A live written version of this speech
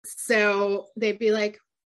so they'd be like,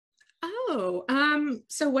 oh,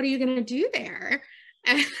 so what are you going to do there?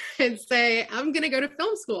 And say, I'm going to go to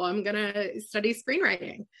film school. I'm going to study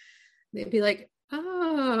screenwriting. They'd be like,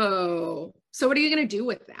 oh, so what are you going to do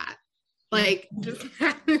with that? Like, just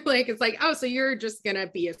like, it's like, oh, so you're just going to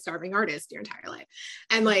be a starving artist your entire life.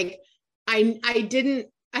 And like, I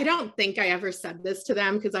don't think I ever said this to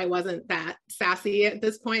them because I wasn't that sassy at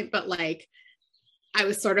this point, but like, I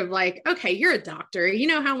was sort of like, okay, you're a doctor. You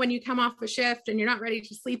know how when you come off a shift and you're not ready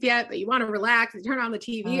to sleep yet, but you want to relax and turn on the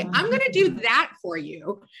TV, I'm going to do that for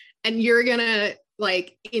you. And you're going to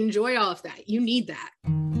like enjoy all of that. You need that.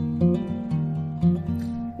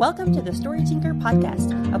 Welcome to the Story Tinker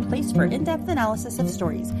podcast, a place for in-depth analysis of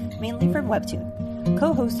stories, mainly from Webtoon.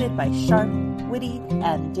 Co-hosted by sharp, witty,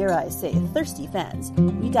 and dare I say, thirsty fans,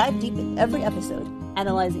 we dive deep in every episode,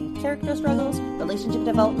 analyzing character struggles, relationship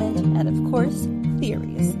development, and of course,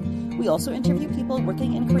 theories. We also interview people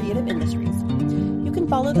working in creative industries. You can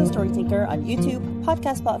follow the Story Tinker on YouTube,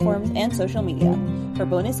 podcast platforms, and social media. For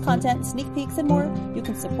bonus content, sneak peeks, and more, you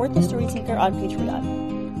can support the Story Tinker on Patreon.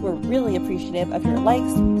 We're really appreciative of your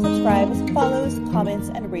likes, subscribes, follows, comments,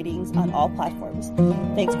 and ratings on all platforms.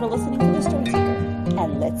 Thanks for listening to the Story Tinker,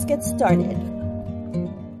 and let's get started.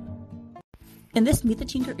 In this Meet the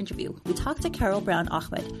Tinker interview, we talked to Keryl Brown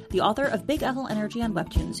Ahmed, the author of Big Ethel Energy on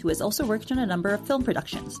Webtoons, who has also worked on a number of film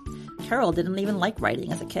productions. Keryl didn't even like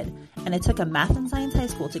writing as a kid, and it took a math and science high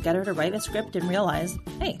school to get her to write a script and realize,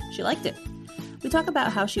 hey, she liked it. We talk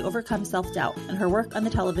about how she overcomes self-doubt and her work on the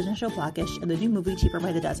television show Blackish and the new movie Cheaper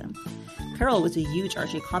by the Dozen. Keryl was a huge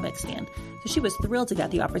Archie Comics fan, so she was thrilled to get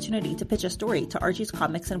the opportunity to pitch a story to Archie's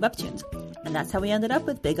Comics and Webtoons, and that's how we ended up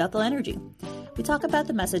with Big Ethel Energy. We talk about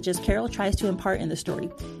the messages Keryl tries to impart in the story,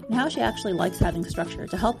 and how she actually likes having structure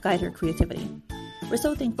to help guide her creativity. We're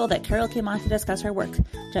so thankful that Keryl came on to discuss her work.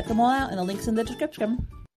 Check them all out, and the link's in the description.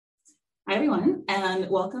 Hi, everyone, and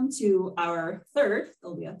welcome to our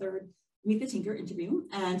there'll be a third Meet the Tinker interview.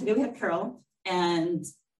 And today we have Keryl. And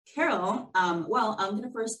Keryl, I'm going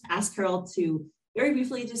to first ask Keryl to very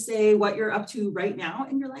briefly just say what you're up to right now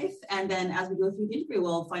in your life. And then as we go through the interview,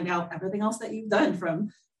 we'll find out everything else that you've done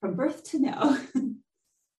from birth to now.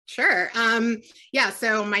 Sure.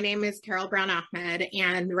 So my name is Keryl Brown Ahmed,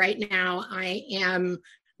 and right now I am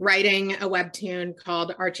writing a webtoon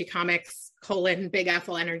called Archie Comics: Big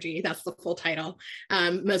Ethel Energy. That's the full title.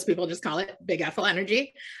 Most people just call it Big Ethel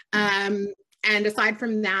Energy. And aside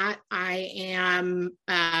from that, I am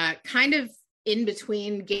kind of in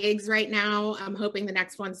between gigs right now. I'm hoping the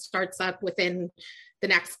next one starts up within the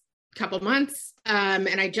next couple months.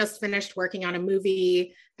 And I just finished working on a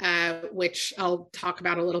movie, which I'll talk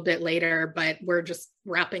about a little bit later, but we're just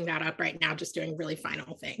wrapping that up right now, just doing really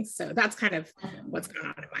final things. So that's kind of what's going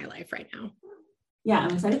on in my life right now. Yeah,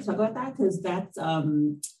 I'm excited to talk about that because that's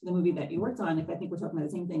the movie that you worked on. If I think we're talking about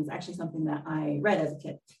the same things, actually something that I read as a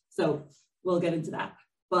kid. So we'll get into that.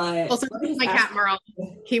 But also, my cat Merle,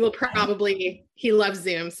 he loves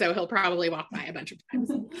Zoom, so he'll probably walk by a bunch of times.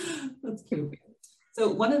 That's cute. So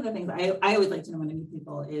one of the things I always like to know when I meet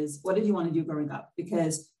people is, what did you want to do growing up?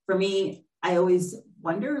 Because for me, I always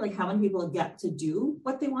wonder like how many people get to do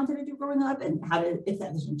what they wanted to do growing up, and if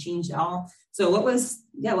that vision changed at all. So what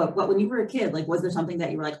when you were a kid, like, was there something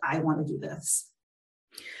that you were like, I want to do this?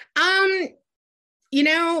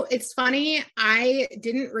 It's funny. I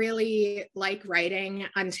didn't really like writing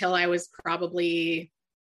until I was probably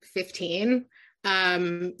 15.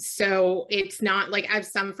 So it's not like I have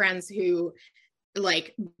some friends who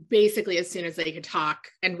like basically as soon as they could talk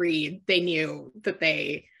and read, they knew that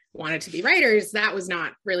they wanted to be writers. That was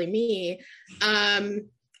not really me.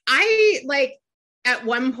 I like at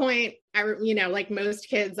one point, like most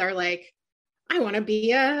kids are like, I want to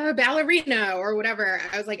be a ballerina or whatever.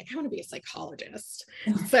 I was like, I want to be a psychologist.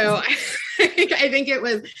 So I think it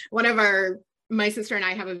was my sister and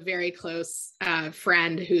I have a very close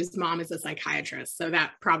friend whose mom is a psychiatrist. So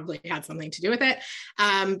that probably had something to do with it.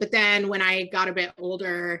 But then when I got a bit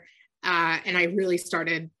older and I really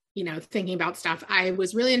started, thinking about stuff, I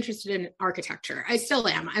was really interested in architecture. I still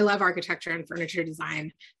am. I love architecture and furniture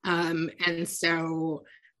design. And so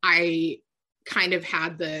I kind of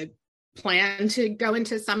had the plan to go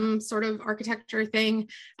into some sort of architecture thing.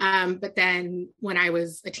 But then when I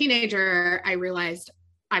was a teenager, I realized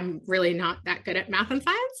I'm really not that good at math and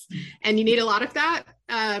science, and you need a lot of that.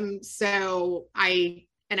 And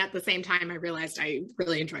at the same time, I realized I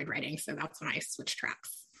really enjoyed writing. So that's when I switched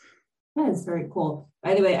tracks. That is very cool.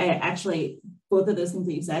 By the way, I actually, both of those things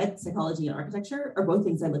that you said, psychology and architecture, are both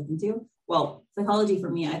things I looked into. Well, psychology for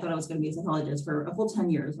me, I thought I was going to be a psychologist for a full 10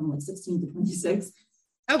 years, from like 16 to 26.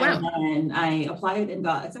 Oh, wow. And I applied and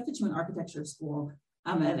got accepted to an architecture school.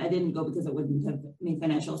 And I didn't go because it wouldn't have made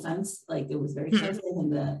financial sense. Like it was very expensive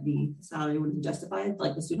and the salary wouldn't have justified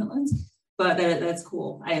like the student loans. But that's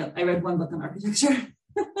cool. I read one book on architecture.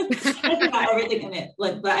 I forgot everything in it.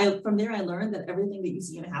 Like, but from there I learned that everything that you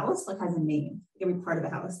see in a house like has a name, every part of a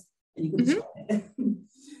house, and you can describe it.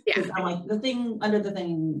 Yeah. I'm like the thing under the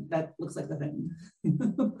thing that looks like the thing.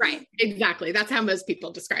 Right. Exactly. That's how most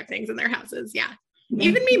people describe things in their houses. Yeah.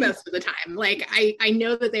 Even me most of the time. Like I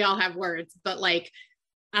know that they all have words, but like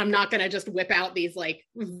I'm not going to just whip out these like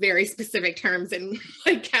very specific terms in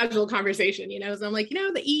like casual conversation, you know? So I'm like,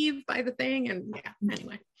 the eave by the thing. And yeah,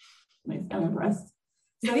 anyway. Nice. I'm impressed.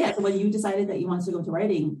 So yeah, so when you decided that you wanted to go into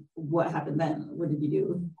writing, what happened then? What did you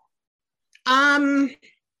do?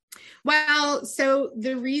 Well, so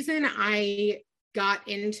the reason I got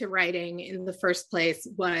into writing in the first place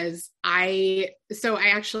was the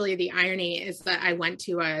irony is that I went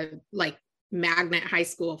to a like magnet high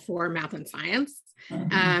school for math and science.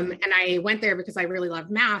 And I went there because I really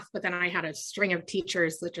loved math, but then I had a string of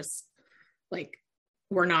teachers that just like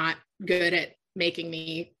were not good at making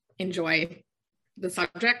me enjoy the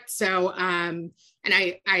subject. So, and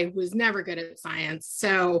I was never good at science.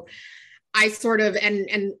 So I sort of,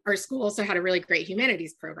 and our school also had a really great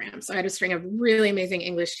humanities program. So I had a string of really amazing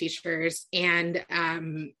English teachers. And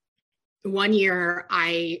one year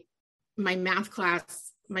my math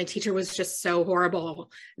class, my teacher was just so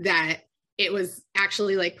horrible that it was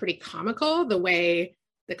actually like pretty comical the way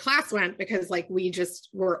the class went, because like we just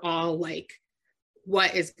were all like,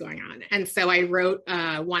 what is going on? And so I wrote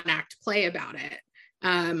a one-act play about it.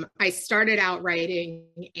 I started out writing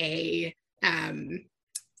a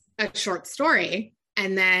short story,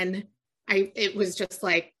 and then it was just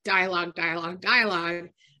like dialogue. I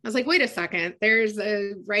was like, wait a second, there's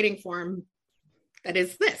a writing form that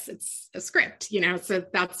is this, it's a script, so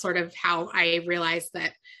that's sort of how I realized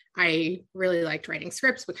that I really liked writing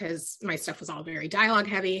scripts, because my stuff was all very dialogue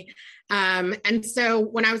heavy. And so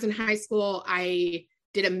when I was in high school, I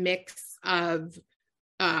did a mix of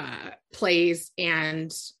plays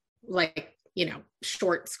and like,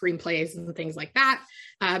 short screenplays and things like that,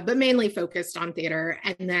 but mainly focused on theater.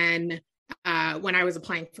 And then when I was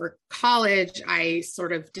applying for college, I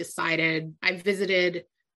sort of decided, I visited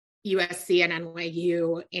USC and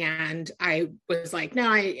NYU, and I was like,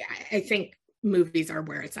 no, I think movies are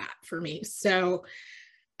where it's at for me. So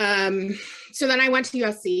then I went to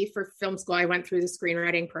USC for film school. I went through the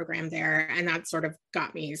screenwriting program there, and that sort of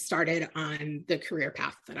got me started on the career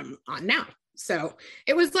path that I'm on now. So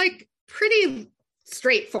it was like pretty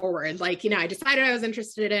straightforward. Like, I decided I was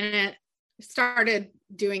interested in it, started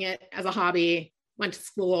doing it as a hobby, went to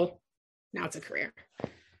school. Now it's a career.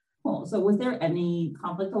 Cool. So was there any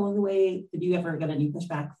conflict along the way? Did you ever get any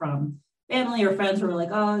pushback from family or friends who were like,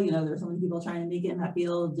 oh, there's so many people trying to make it in that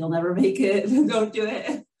field, you'll never make it, don't do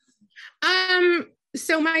it?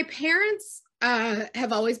 So my parents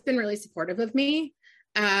have always been really supportive of me.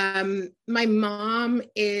 My mom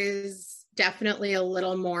is definitely a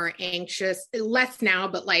little more anxious, less now,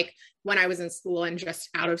 but like when I was in school and just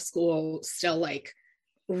out of school, still like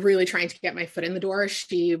really trying to get my foot in the door,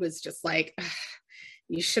 she was just like,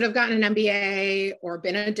 you should have gotten an MBA or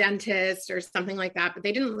been a dentist or something like that. But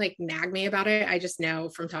they didn't like nag me about it. I just know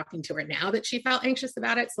from talking to her now that she felt anxious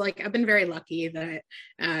about it. So like, I've been very lucky that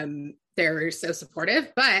they're so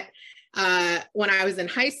supportive. But when I was in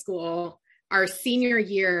high school, our senior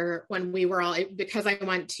year, when we were all, because I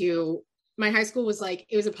went to, my high school was like,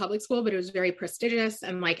 it was a public school, but it was very prestigious.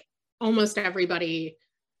 And like almost everybody,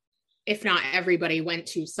 if not everybody, went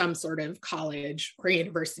to some sort of college or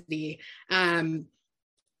university.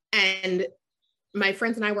 And my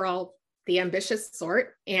friends and I were all the ambitious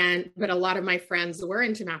sort, but a lot of my friends were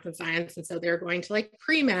into math and science. And so they're going to like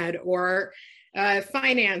pre-med or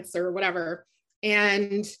finance or whatever.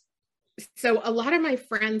 And so a lot of my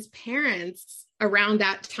friends' parents around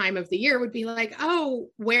that time of the year would be like, oh,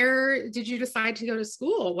 where did you decide to go to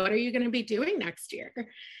school? What are you going to be doing next year?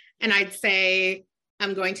 And I'd say,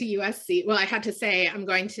 I'm going to USC. Well, I had to say I'm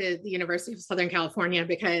going to the University of Southern California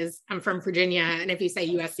because I'm from Virginia. And if you say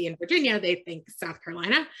USC in Virginia, they think South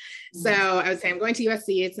Carolina. Mm-hmm. So I would say I'm going to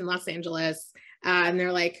USC. It's in Los Angeles. And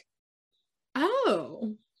they're like,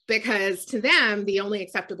 oh, because to them, the only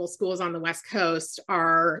acceptable schools on the West Coast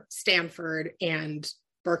are Stanford and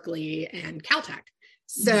Berkeley and Caltech.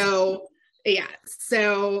 So yeah,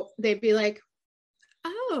 so they'd be like,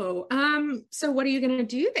 oh, so what are you going to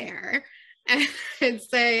do there? And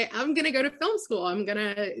say, I'm going to go to film school. I'm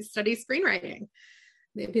going to study screenwriting.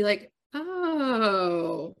 They'd be like,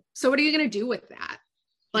 oh, so what are you going to do with that?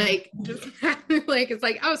 Like, just like, it's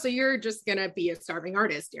like, oh, so you're just going to be a starving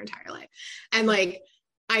artist your entire life. And like,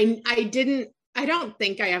 I didn't I don't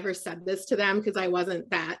think I ever said this to them because I wasn't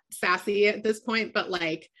that sassy at this point, but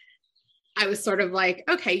like, I was sort of like,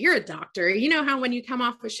 okay, you're a doctor. You know how when you come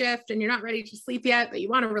off a shift and you're not ready to sleep yet, but you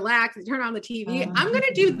want to relax and turn on the TV, I'm going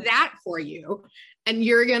to do that for you. And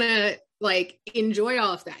you're going to like enjoy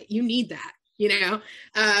all of that. You need that, you know?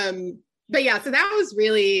 But yeah, so that was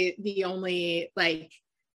really the only like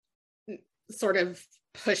sort of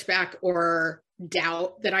pushback or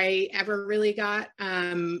doubt that I ever really got.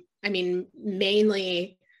 I mean,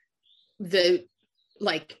 mainly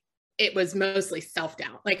it was mostly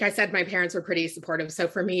self-doubt. Like I said, my parents were pretty supportive. So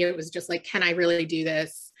for me, it was just like, can I really do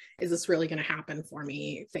this? Is this really going to happen for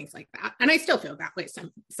me? Things like that. And I still feel that way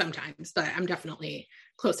sometimes, but I'm definitely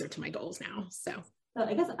closer to my goals now. So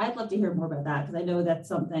I guess I'd love to hear more about that, because I know that's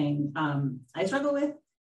something I struggle with.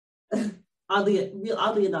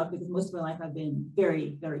 oddly enough, because most of my life I've been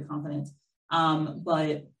very, very confident.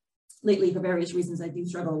 But lately, for various reasons, I do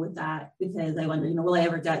struggle with that, because I wonder, will I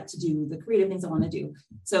ever get to do the creative things I want to do?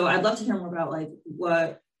 So I'd love to hear more about like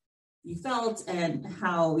what you felt and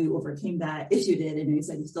how you overcame that, if you did. And you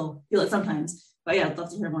said you still feel it sometimes, but yeah, I'd love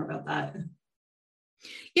to hear more about that.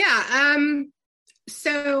 Yeah.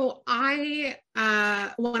 So when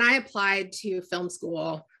I applied to film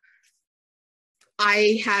school,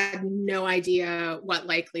 I had no idea what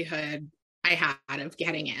likelihood I had of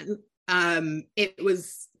getting in. It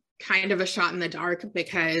was kind of a shot in the dark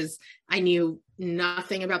because I knew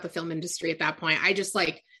nothing about the film industry at that point.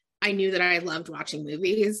 I knew that I loved watching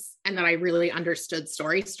movies and that I really understood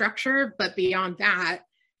story structure, but beyond that,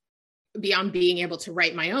 beyond being able to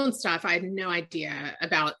write my own stuff, I had no idea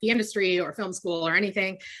about the industry or film school or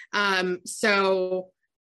anything. So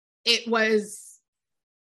it was,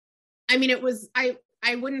 I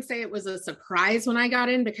wouldn't say it was a surprise when I got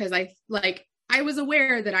in, because I was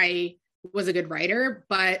aware that I was a good writer,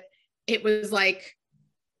 but it was like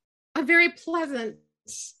a very pleasant,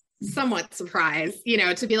 somewhat surprise,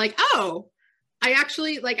 to be like, oh, I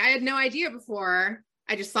actually I had no idea before.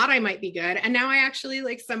 I just thought I might be good. And now I actually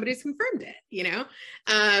somebody's confirmed it,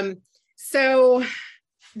 So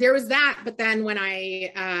there was that. But then when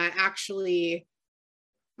I actually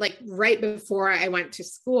right before I went to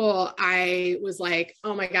school, I was like,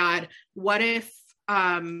 oh my God, what if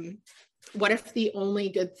the only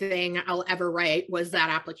good thing I'll ever write was that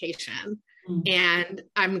application? And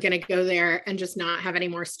I'm going to go there and just not have any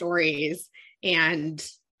more stories, and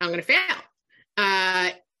I'm going to fail.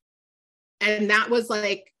 And that was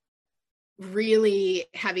really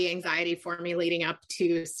heavy anxiety for me leading up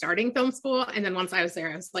to starting film school. And then once I was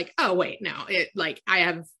there, I was like, oh wait, no, I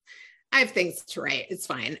have things to write. It's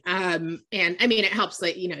fine. And I mean, it helps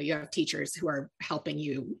that, you have teachers who are helping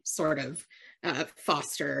you sort of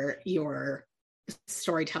foster your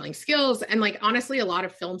storytelling skills. And honestly, a lot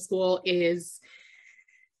of film school it's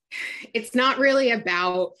not really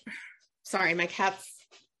about, sorry, my cat's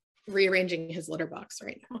rearranging his litter box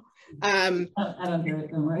right now. I don't hear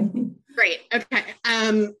it, don't worry. Great. Okay.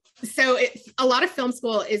 So a lot of film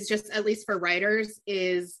school is just, at least for writers,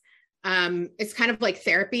 is it's kind of like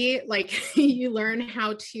therapy. You learn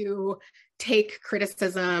how to take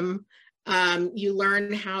criticism. You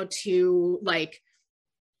learn how to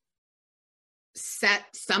set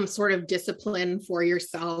some sort of discipline for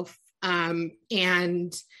yourself.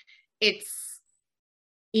 And it's,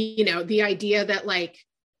 the idea that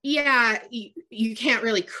you can't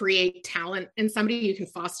really create talent in somebody, you can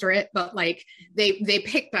foster it, but they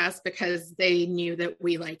picked us because they knew that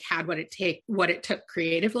we had what it took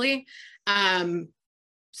creatively. So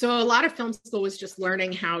a lot of film school was just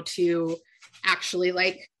learning how to actually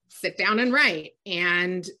sit down and write,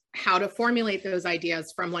 and how to formulate those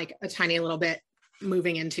ideas from a tiny little bit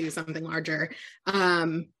moving into something larger,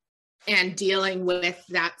 and dealing with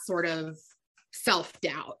that sort of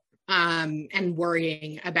self-doubt, and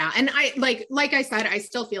worrying about, and I like I said, I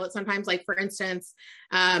still feel it sometimes. For instance,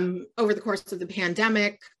 over the course of the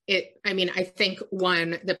pandemic, I think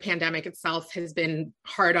the pandemic itself has been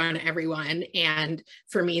hard on everyone, and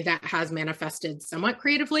for me that has manifested somewhat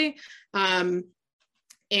creatively.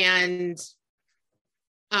 And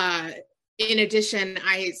in addition,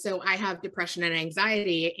 I have depression and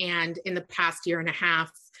anxiety, and in the past year and a half,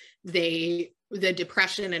 the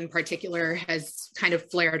depression in particular has kind of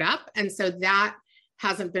flared up. And so that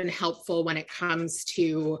hasn't been helpful when it comes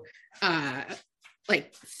to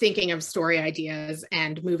thinking of story ideas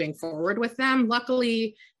and moving forward with them.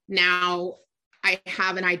 Luckily, now I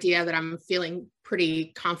have an idea that I'm feeling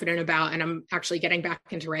pretty confident about, and I'm actually getting back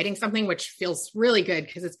into writing something, which feels really good,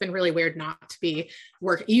 because it's been really weird not to be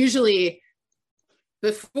working. Usually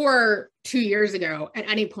before 2 years ago, at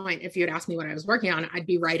any point, if you had asked me what I was working on, I'd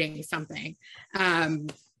be writing something.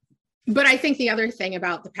 But I think the other thing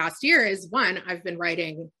about the past year is, one, I've been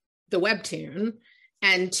writing the webtoon,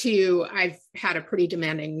 and two, I've had a pretty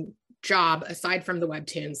demanding job aside from the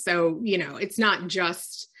webtoon. So, it's not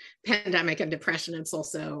just pandemic and depression, it's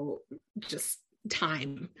also just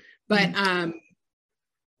time. But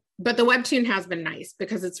but the webtoon has been nice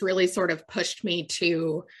because it's really sort of pushed me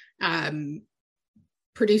to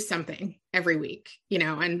produce something every week,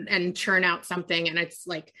 and churn out something. And it's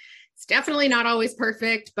like, it's definitely not always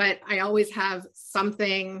perfect, but I always have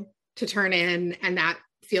something to turn in, and that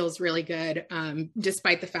feels really good,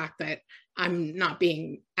 despite the fact that I'm not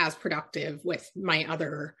being as productive with my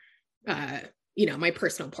other, my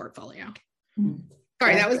personal portfolio.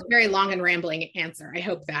 Sorry, that was a very long and rambling answer. I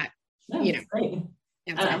hope that, great.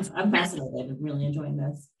 I'm fascinated. I'm really enjoying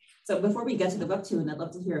this. So before we get to the webtoon, I'd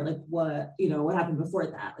love to hear what happened before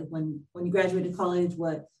that. Like when you graduated college,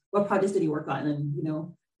 what projects did you work on? And,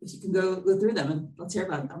 if you can go through them, and let's hear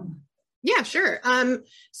about them. Yeah, sure.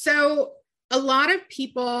 So a lot of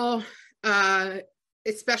people,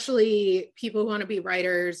 especially people who want to be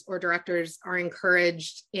writers or directors, are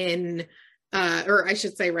encouraged or I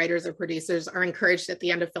should say writers or producers are encouraged at the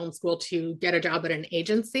end of film school to get a job at an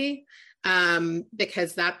agency,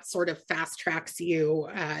 because that sort of fast tracks you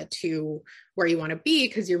to where you want to be,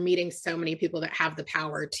 because you're meeting so many people that have the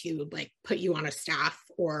power to put you on a staff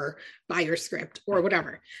or buy your script or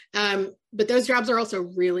whatever. But those jobs are also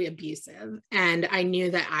really abusive. And I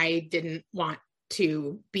knew that I didn't want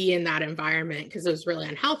to be in that environment because it was really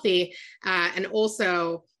unhealthy. And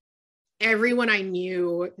also, everyone I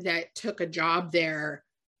knew that took a job there,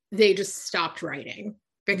 they just stopped writing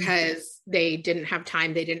because they didn't have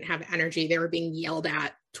time. They didn't have energy. They were being yelled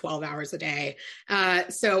at 12 hours a day.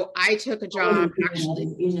 So I took a job.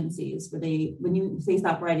 Actually, agencies, were they, when you say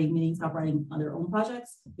stop writing, meaning stop writing on their own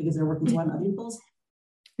projects because they're working on other people's?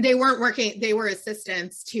 They weren't working. They were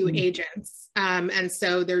assistants to agents. And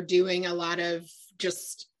so they're doing a lot of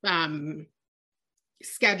just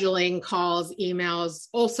scheduling calls, emails,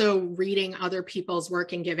 also reading other people's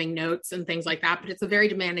work and giving notes and things like that. But it's a very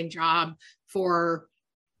demanding job for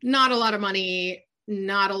not a lot of money,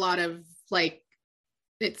 not a lot of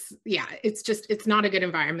it's not a good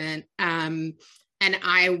environment. And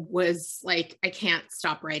I was like, I can't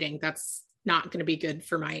stop writing. That's not going to be good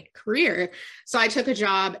for my career. So I took a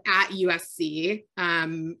job at USC,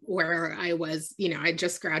 where I was, I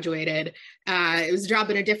just graduated. It was a job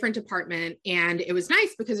in a different department, and it was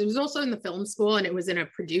nice because it was also in the film school and it was in a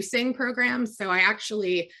producing program. So I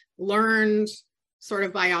actually learned sort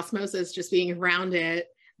of by osmosis, just being around it,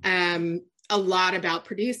 a lot about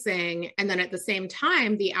producing. And then at the same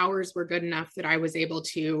time, the hours were good enough that I was able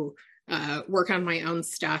to work on my own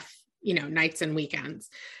stuff, nights and weekends.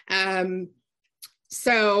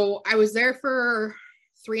 So I was there for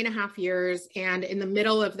 3.5 years. And in the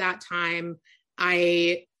middle of that time,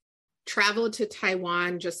 I traveled to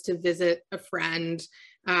Taiwan just to visit a friend.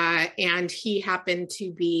 And he happened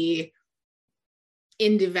to be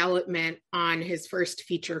in development on his first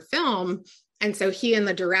feature film. And so he and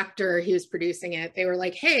the director, he was producing it, they were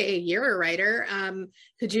like, hey, you're a writer.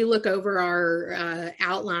 Could you look over our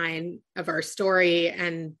outline of our story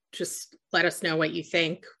and just let us know what you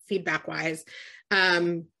think feedback wise?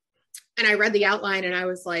 And I read the outline and I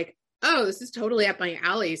was like, oh, this is totally up my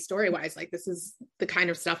alley story wise. Like, this is the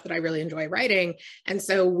kind of stuff that I really enjoy writing. And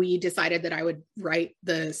so we decided that I would write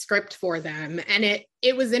the script for them. And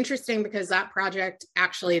it was interesting because that project,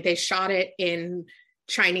 actually, they shot it in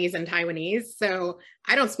Chinese and Taiwanese. So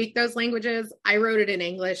I don't speak those languages. I wrote it in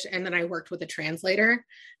English, and then I worked with a translator,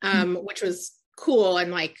 which was cool.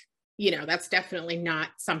 And that's definitely not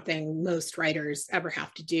something most writers ever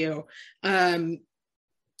have to do.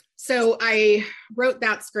 So I wrote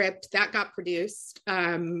that script that got produced,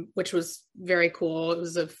 which was very cool. It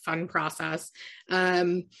was a fun process.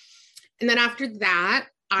 And then after that,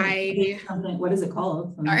 what is it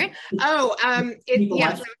called? All right. Oh,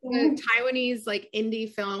 it's a Taiwanese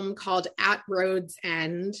indie film called At Road's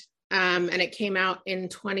End. And it came out in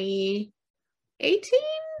 2018,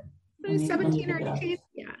 2017 or 2018.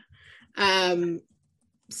 Yeah.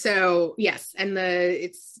 So yes, and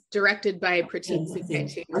it's directed by Pratik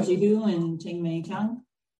Suketu. Arjihu and Cheng Mei Chang.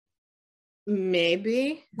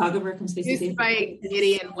 Maybe. Photographer from Space Produced by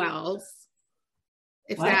Gideon Wells.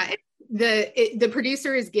 The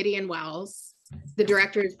producer is Gideon Wells. The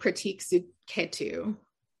director is Pratik Suketu.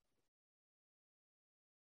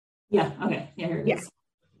 Yeah. Okay. Yeah. Here it is.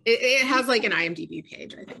 It has an IMDb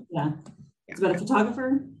page, I think. Yeah. It's about a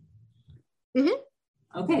photographer.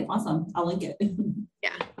 Mm-hmm. Okay. Awesome. I'll link it.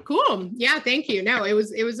 Yeah. Cool. Yeah. Thank you. No, it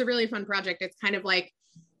was a really fun project. It's kind of like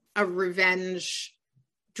a revenge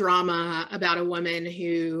drama about a woman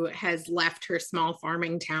who has left her small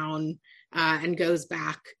farming town and goes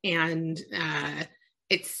back. And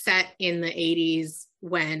it's set in the 80s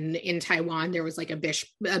when in Taiwan there was like a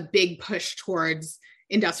big push towards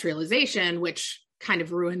industrialization, which kind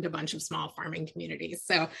of ruined a bunch of small farming communities.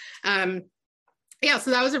 So yeah,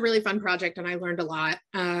 so that was a really fun project and I learned a lot.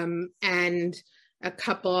 And a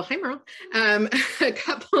couple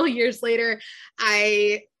years later,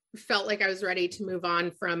 I felt like I was ready to move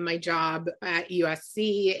on from my job at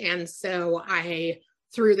USC. And so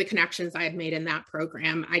through the connections I had made in that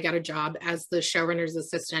program, I got a job as the showrunner's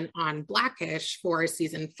assistant on Blackish for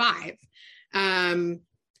season 5. And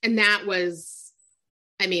that was,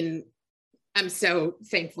 I mean, I'm so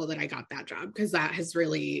thankful that I got that job because that has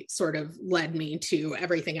really sort of led me to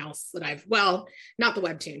everything else that not the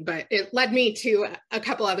webtoon, but it led me to a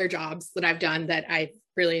couple other jobs that I've done that I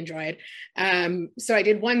really enjoyed. So I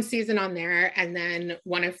did 1 season on there, and then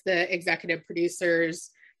one of the executive producers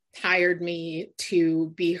hired me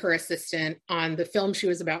to be her assistant on the film she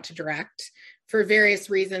was about to direct. For various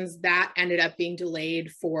reasons, that ended up being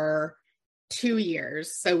delayed for 2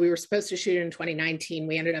 years. So we were supposed to shoot it in 2019.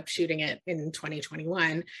 We ended up shooting it in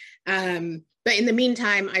 2021. But in the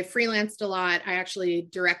meantime, I freelanced a lot. I actually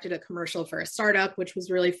directed a commercial for a startup, which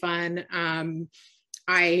was really fun.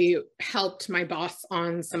 I helped my boss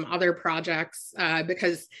on some other projects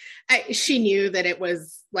because she knew that it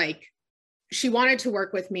was like, she wanted to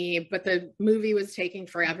work with me, but the movie was taking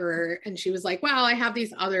forever. And she was like, well, I have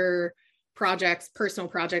these other personal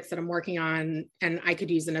projects that I'm working on, and I could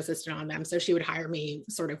use an assistant on them. So she would hire me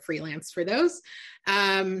sort of freelance for those.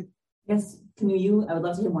 Yes. I would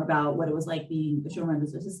love to hear more about what it was like being the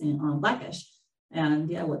showrunner's assistant on Blackish and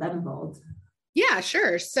what that involved. Yeah,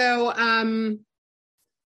 sure. So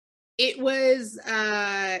it was,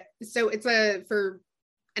 for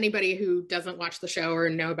anybody who doesn't watch the show or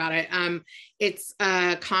know about it, it's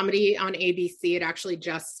a comedy on ABC. It actually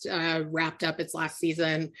just wrapped up its last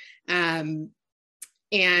season. And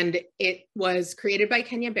it was created by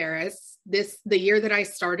Kenya Barris. The year that I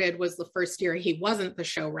started was the first year he wasn't the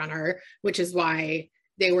showrunner, which is why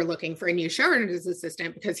they were looking for a new showrunner's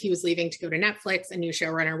assistant, because he was leaving to go to Netflix. A new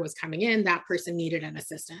showrunner was coming in. That person needed an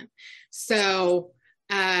assistant. So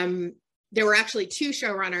there were actually 2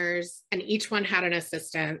 showrunners and each one had an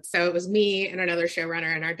assistant. So it was me and another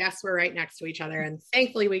showrunner, and our desks were right next to each other. And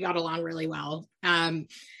thankfully we got along really well.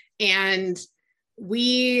 And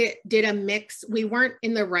we did a mix. We weren't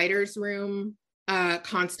in the writer's room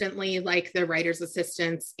constantly like the writer's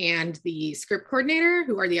assistants and the script coordinator,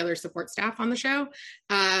 who are the other support staff on the show.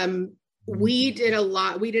 We did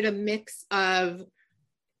a mix of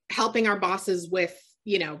helping our bosses with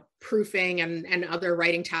proofing and other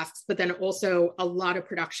writing tasks, but then also a lot of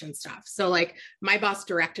production stuff. So like my boss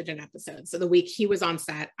directed an episode. So the week he was on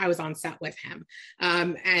set, I was on set with him.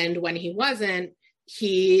 And when he wasn't,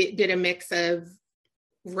 he did a mix of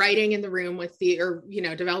writing in the room with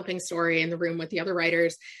developing story in the room with the other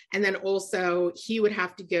writers. And then also he would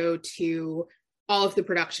have to go to all of the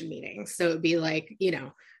production meetings. So it'd be like,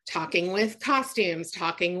 talking with costumes,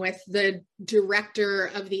 talking with the director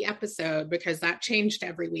of the episode, because that changed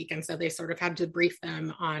every week. And so they sort of had to brief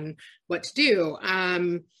them on what to do.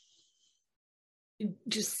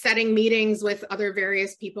 Just setting meetings with other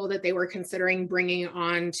various people that they were considering bringing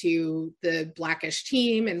on to the Blackish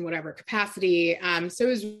team in whatever capacity. So it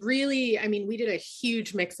was really, we did a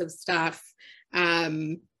huge mix of stuff.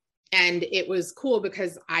 And it was cool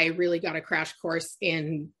because I really got a crash course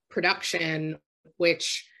in production,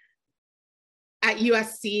 which at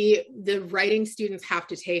USC, the writing students have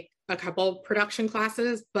to take a couple production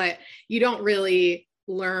classes, but you don't really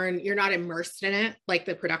learn, you're not immersed in it like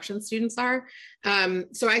the production students are.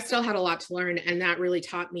 So I still had a lot to learn, and that really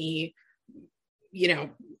taught me,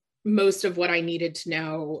 most of what I needed to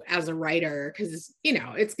know as a writer, because,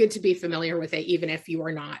 it's good to be familiar with it, even if you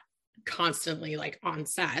are not constantly like on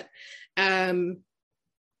set.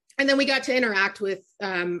 And then we got to interact with,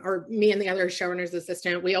 or me and the other showrunner's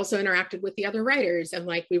assistant, we also interacted with the other writers, and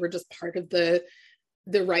like we were just part of the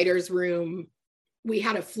writer's room. We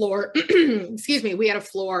had a floor, we had a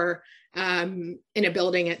floor in a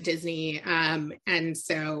building at Disney. And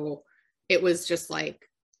so it was just like,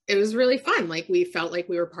 it was really fun. Like we felt like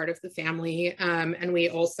we were part of the family. And we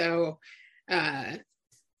also,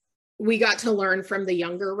 we got to learn from the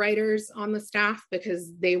younger writers on the staff,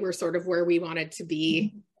 because they were sort of where we wanted to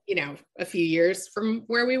be, a few years from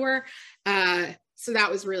where we were. So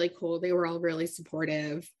that was really cool. They were all really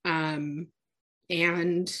supportive. And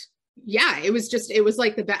yeah, it was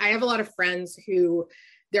like I have a lot of friends who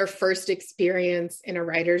their first experience in a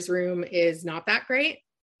writer's room is not that great.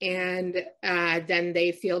 and then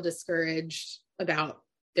they feel discouraged about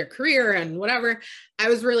their career and whatever. I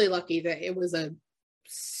was really lucky that it was a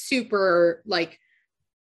super like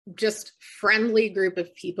just friendly group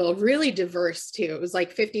of people, really diverse too. It was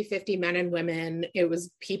like 50-50 men and women. It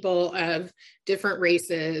was people of different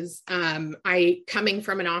races. I coming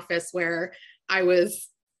from an office where I was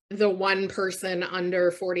the one person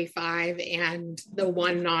under 45 and the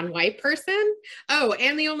one non-white person. Oh,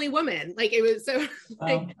 and the only woman. Like it was so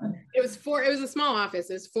like, it was a small office.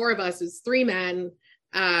 It was 4 of us. It was 3 men,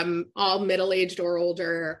 all middle-aged or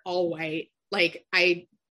older, all white. Like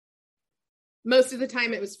most of the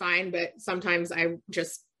time it was fine, but sometimes I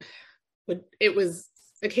just it was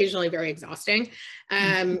occasionally very exhausting.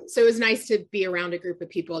 So it was nice to be around a group of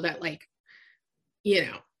people that like, you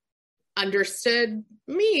know, understood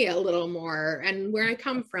me a little more and where I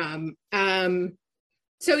come from.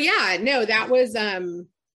 So yeah, no, that was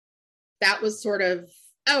sort of,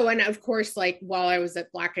 oh, and of course, like while I was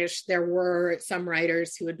at Blackish, there were some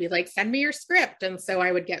writers who would be like, send me your script. And so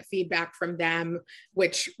I would get feedback from them,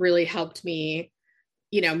 which really helped me,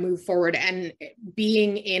 you know, move forward. And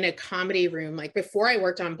being in a comedy room, like before I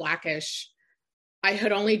worked on Blackish, I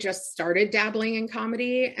had only just started dabbling in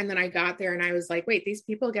comedy. And then I got there and I was like, wait, these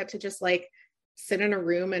people get to just like sit in a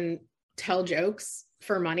room and tell jokes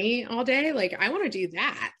for money all day. Like I want to do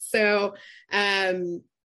that. So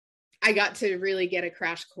I got to really get a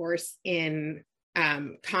crash course in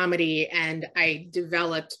comedy, and I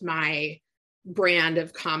developed my brand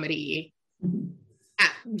of comedy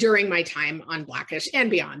during my time on Blackish and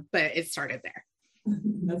beyond, but it started there.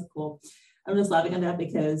 That's cool. I'm just laughing at that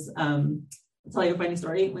because I'll tell you a funny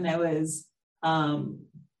story. When I was my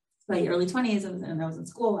early 20s and I was in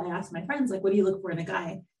school, I asked my friends, like, what do you look for in a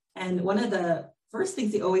guy? And one of the first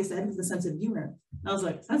things they always said was the sense of humor. And I was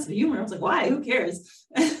like, sense of humor? I was like, why? Who cares?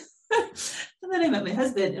 And then I met my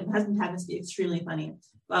husband, and my husband happens to be extremely funny.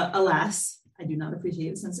 But alas, I do not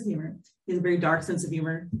appreciate his sense of humor. He has a very dark sense of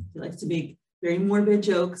humor. He likes to make very morbid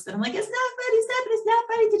jokes. And I'm like, it's not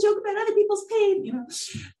funny to joke about other people's pain, you know?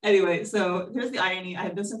 Anyway, so here's the irony. I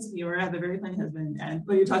have no sense of humor. I have a very funny husband. And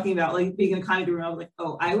when you're talking about like being in a comedy room, I was like,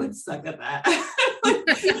 oh, I would suck at that.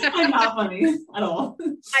 I'm not funny at all.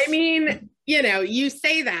 I mean, you know, you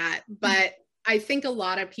say that, but I think a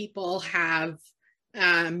lot of people have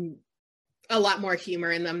a lot more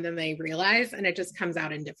humor in them than they realize. And it just comes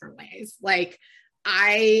out in different ways. Like,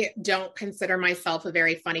 I don't consider myself a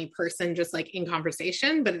very funny person, just like in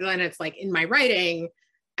conversation, but then it's like in my writing,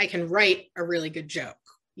 I can write a really good joke,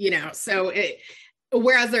 you know? So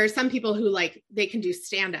whereas there are some people who like, they can do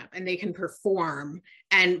stand-up and they can perform.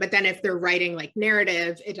 But then if they're writing like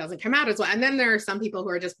narrative, it doesn't come out as well. And then there are some people who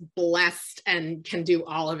are just blessed and can do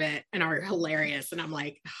all of it and are hilarious. And I'm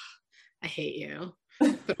like, oh, I hate you,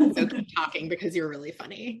 but also keep talking because you're really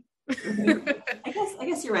funny. I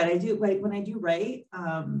guess you're right. I do like when I do write,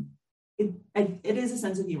 it is a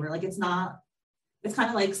sense of humor. Like it's kind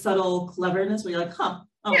of like subtle cleverness where you're like, oh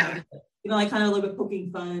yeah. You know, like kind of a little bit poking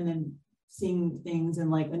fun and seeing things in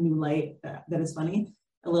like a new light that is funny,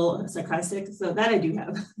 a little sarcastic. So that I do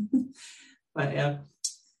have. But yeah,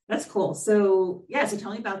 that's cool. So yeah, so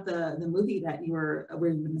tell me about the movie that you were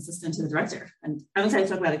an assistant to the director. And I'm excited to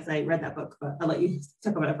talk about it because I read that book, but I'll let you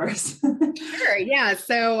talk about it first. Sure. Yeah.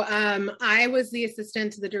 So I was the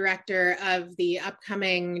assistant to the director of the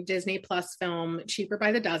upcoming Disney Plus film Cheaper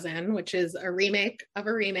by the Dozen, which is a remake of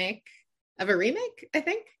a remake of a remake, I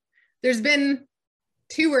think. There's been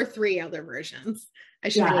 2 or 3 other versions. I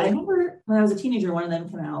remember when I was a teenager, one of them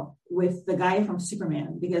came out with the guy from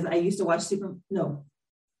Superman, because I used to watch Smallville.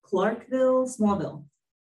 It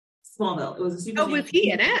was a Superman. Oh, was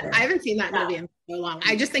he in it? I haven't seen that movie in so long.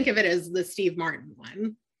 I just think of it as the Steve Martin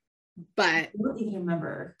one. But I don't even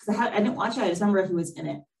remember because I didn't watch it. I just remember he was in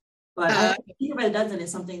it. But Cheaper by the Dozen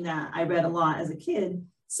is something that I read a lot as a kid.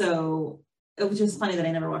 So it was just funny that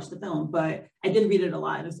I never watched the film, but I did read it a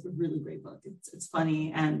lot. It was a really great book. It's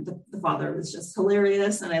funny, and the father was just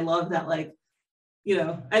hilarious, and I love that. Like, you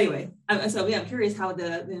know. Anyway, so yeah, I'm curious how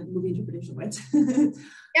the movie interpretation went.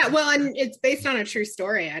 Yeah, well, and it's based on a true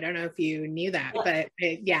story. I don't know if you knew that, but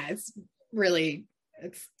it's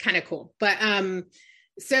kind of cool. But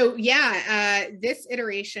so yeah, this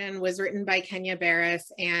iteration was written by Kenya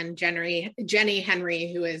Barris and Jenny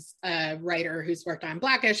Henry, who is a writer who's worked on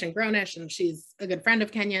Blackish and Grownish, and she's a good friend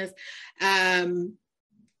of Kenya's. And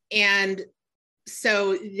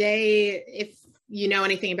so if you know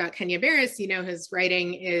anything about Kenya Barris, you know his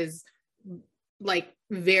writing is like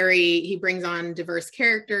he brings on diverse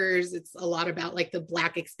characters. It's a lot about like the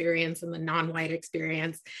Black experience and the non-white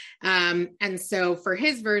experience. And so for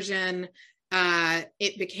his version,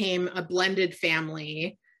 it became a blended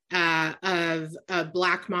family. of a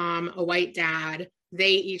Black mom, a white dad.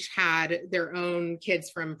 They each had their own kids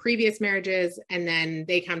from previous marriages, and then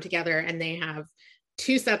they come together and they have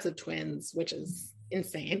 2 sets of twins, which is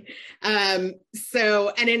insane.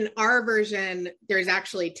 So, and in our version, there's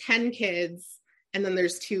actually 10 kids, and then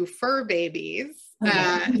there's 2 fur babies.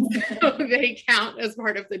 So they count as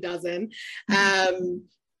part of the dozen.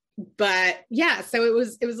 But yeah, so it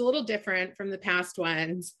was a little different from the past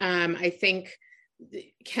ones. I think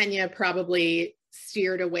Kenya probably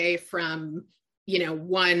steered away from,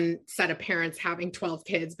 one set of parents having 12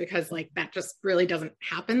 kids, because like that just really doesn't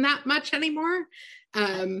happen that much anymore.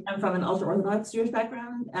 I'm from an ultra-Orthodox Jewish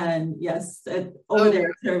background, and yes, over there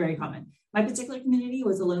it's very, very common. My particular community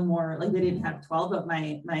was a little more like, they didn't have 12, but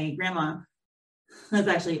my grandma, that's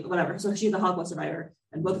actually whatever. So she's a Holocaust survivor,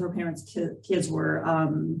 and both of her parents' kids were,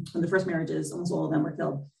 in the first marriages, almost all of them were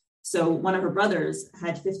killed. So one of her brothers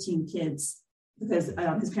had 15 kids because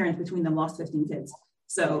his parents between them lost 15 kids.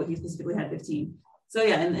 So he specifically had 15. So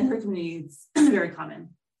yeah, in her community, it's very common.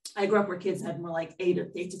 I grew up where kids had more like 8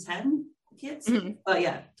 to 10 kids, but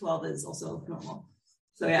yeah, 12 is also normal.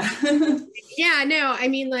 So yeah. Yeah, no, I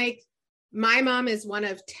mean, like my mom is one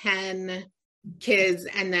of 10 kids,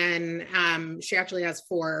 and then she actually has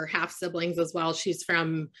 4 half siblings as well. She's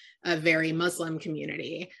from a very Muslim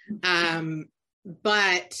community,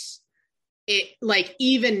 but it, like,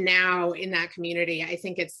 even now in that community, I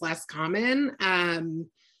think it's less common.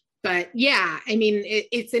 But yeah, I mean,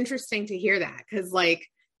 it's interesting to hear that, because like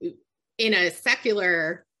in the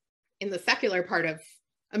secular part of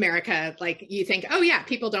America, like you think, oh yeah,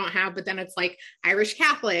 people don't have, but then it's like Irish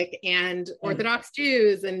Catholic and Orthodox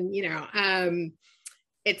Jews, and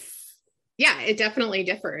it definitely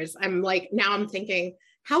differs. I'm like, now I'm thinking,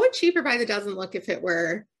 how would Cheaper by the Dozen look if it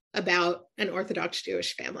were about an Orthodox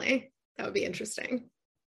Jewish family? That would be interesting.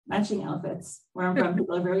 Matching outfits. Where I'm from,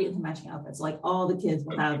 people are very into matching outfits. Like all the kids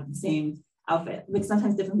will have the same outfit, like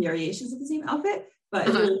sometimes different variations of the same outfit. But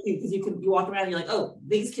it's really cute because you walk around and you're like, oh,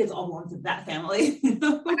 these kids all belong to that family.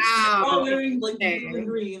 Wow. All wearing like blue and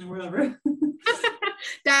green or whatever.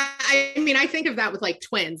 I think of that with like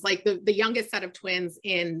twins, like the youngest set of twins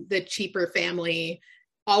in the Cheaper family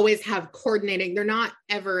always have coordinating. They're not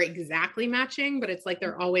ever exactly matching, but it's like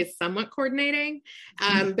they're always somewhat coordinating.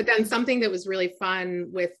 But then something that was really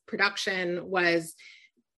fun with production was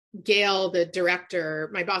Gail, the director,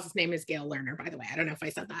 my boss's name is Gail Lerner, by the way. I don't know if I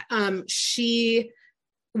said that. She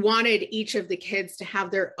wanted each of the kids to have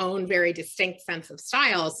their own very distinct sense of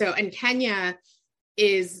style. So, and Kenya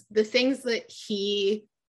is the things that he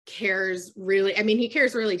cares really, he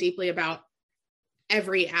cares really deeply about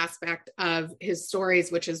every aspect of his stories,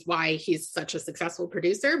 which is why he's such a successful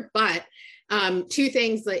producer. But 2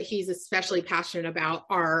 things that he's especially passionate about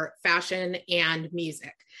are fashion and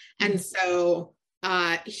music. And so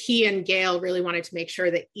he and Gail really wanted to make sure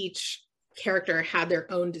that each character had their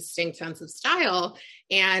own distinct sense of style,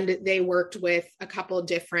 and they worked with a couple of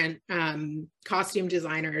different costume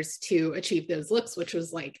designers to achieve those looks, which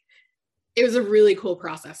was like, it was a really cool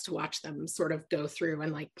process to watch them sort of go through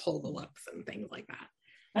and like pull the looks and things like that.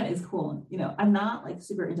 That is cool. I'm not like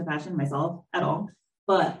super into fashion myself at all,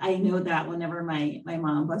 but I know that whenever my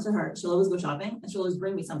mom, bless her heart, she'll always go shopping and she'll always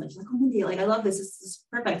bring me something. She's like, oh, Mindy, like, I love this. This is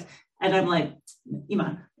perfect. And I'm like,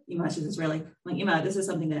 Ima, she's Israeli. I'm like, Ima, this is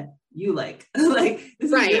something that you like. Like,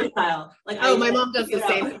 this is your style. Like, oh, my mom does the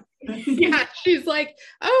same. Yeah, she's like,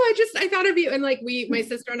 oh, I thought of you. And like, my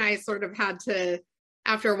sister and I sort of had to,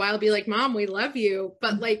 after a while, be like, Mom, we love you,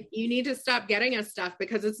 but like, you need to stop getting us stuff,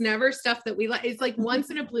 because it's never stuff that we like. It's like once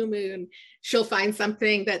in a blue moon, she'll find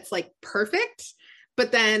something that's like perfect,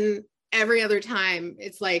 but then every other time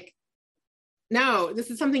it's like, no, this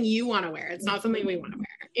is something you want to wear. It's not something we want to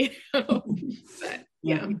wear, But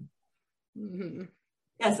yeah. Mm-hmm.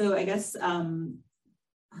 Yeah. So I guess,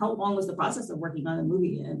 how long was the process of working on the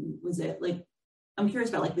movie? And was it like, I'm curious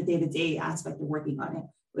about like the day-to-day aspect of working on it.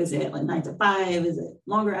 Was it like 9 to 5? Is it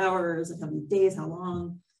longer hours? Like how many days? How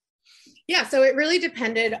long? Yeah, so it really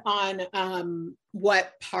depended on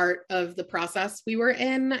what part of the process we were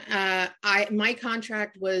in. My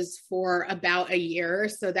contract was for about a year,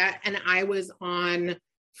 and I was on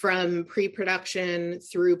from pre-production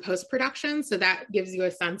through post-production. So that gives you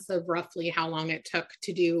a sense of roughly how long it took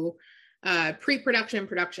to do pre-production,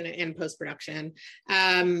 production, and post-production.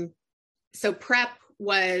 So prep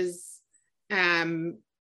was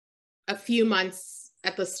a few months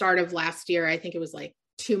at the start of last year. I think it was like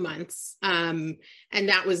 2 months. And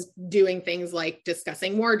that was doing things like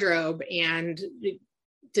discussing wardrobe and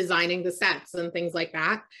designing the sets and things like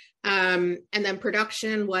that. And then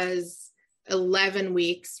production was 11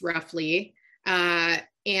 weeks roughly.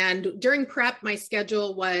 And during prep, my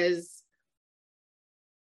schedule was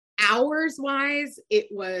hours wise, it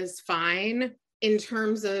was fine. In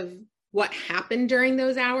terms of what happened during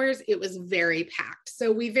those hours, it was very packed.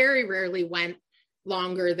 So we very rarely went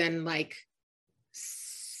longer than like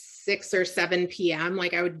 6 or 7 p.m.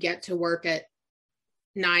 Like I would get to work at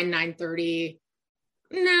 9:30.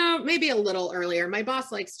 No, maybe a little earlier. My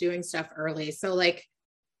boss likes doing stuff early. So like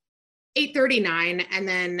 8:39, and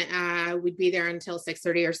then we'd be there until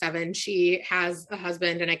 6:30 or 7. She has a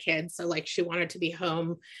husband and a kid, so like she wanted to be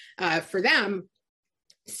home for them.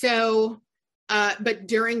 So but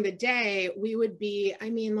during the day we would be, I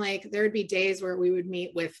mean, like there would be days where we would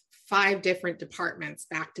meet with 5 different departments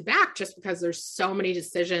back to back, just because there's so many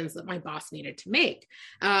decisions that my boss needed to make.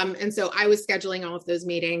 And so I was scheduling all of those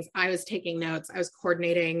meetings. I was taking notes. I was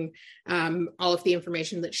coordinating all of the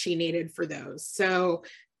information that she needed for those. So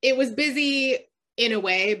it was busy in a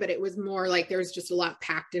way, but it was more like there was just a lot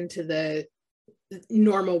packed into the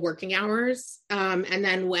normal working hours. And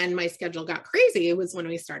then when my schedule got crazy, it was when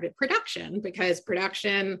we started production, because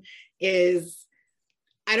production is,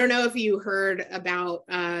 I don't know if you heard about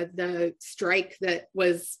the strike that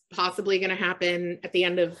was possibly going to happen at the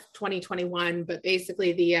end of 2021, but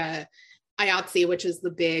basically the IATSE, which is the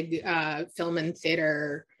big film and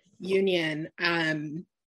theater union,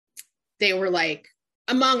 they were like,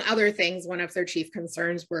 among other things, one of their chief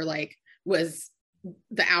concerns was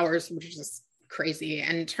the hours, which is just crazy,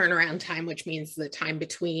 and turnaround time, which means the time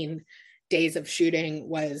between days of shooting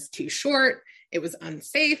was too short. It was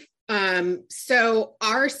unsafe. So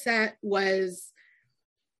our set was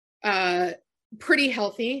pretty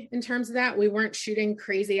healthy in terms of that. We weren't shooting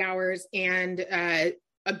crazy hours, and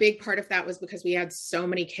a big part of that was because we had so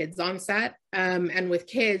many kids on set. And with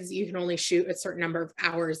kids, you can only shoot a certain number of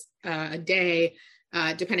hours a day,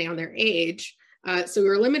 depending on their age. So we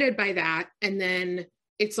were limited by that. And then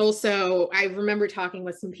it's also, I remember talking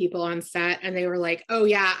with some people on set, and they were like, oh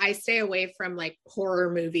yeah, I stay away from like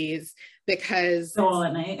horror movies because all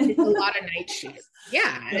at night. it's a lot of night shoots.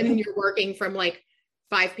 Yeah. And you're working from like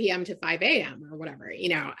 5 p.m. to 5 a.m. or whatever, you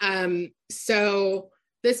know? So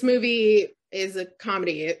this movie is a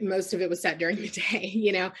comedy. Most of it was set during the day,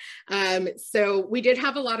 you know? So we did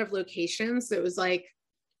have a lot of locations. So it was like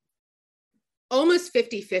almost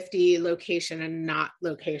 50-50 location and not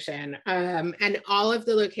location. And all of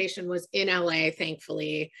the location was in LA,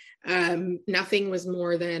 thankfully. Nothing was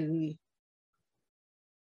more than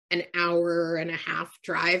an hour and a half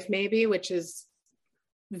drive maybe, which is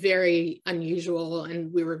very unusual,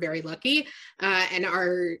 and we were very lucky. And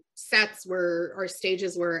our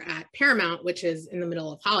stages were at Paramount, which is in the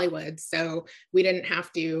middle of Hollywood. So we didn't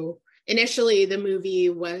have to, initially the movie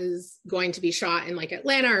was going to be shot in like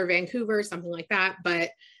Atlanta or Vancouver, something like that. But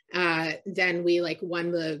then we like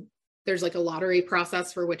won there's like a lottery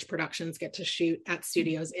process for which productions get to shoot at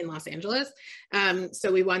studios in Los Angeles.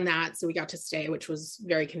 So we won that. So we got to stay, which was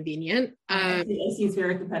very convenient. I see it's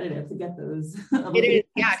very competitive to get those. It is,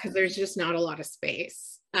 yeah, because there's just not a lot of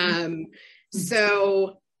space.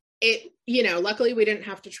 So it, you know, luckily we didn't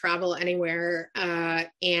have to travel anywhere. But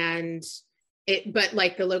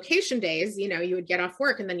like the location days, you know, you would get off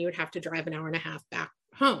work and then you would have to drive an hour and a half back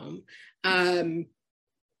home.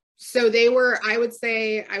 So I would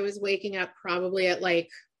say I was waking up probably at like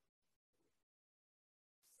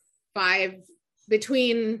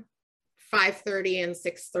between 5:30 and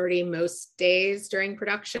 6:30 most days during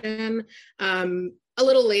production. A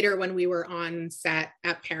little later when we were on set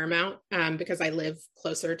at Paramount, because I live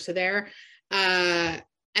closer to there. And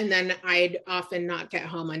then I'd often not get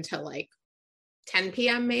home until like 10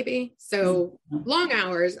 p.m. maybe. So long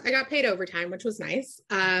hours. I got paid overtime, which was nice.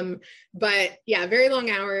 But yeah, very long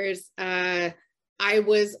hours. I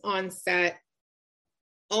was on set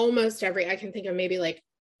almost I can think of maybe like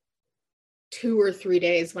 2 or 3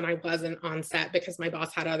 days when I wasn't on set because my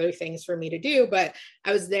boss had other things for me to do, but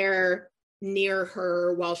I was there near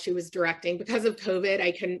her while she was directing. Because of COVID,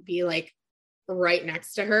 I couldn't be like right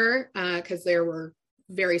next to her because there were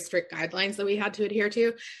very strict guidelines that we had to adhere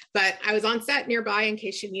to, but I was on set nearby in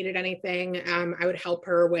case she needed anything. I would help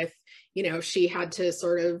her with, you know, she had to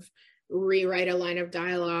sort of rewrite a line of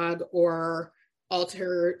dialogue or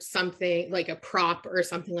alter something like a prop or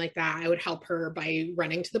something like that. I would help her by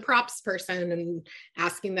running to the props person and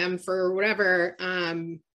asking them for whatever.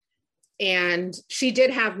 And she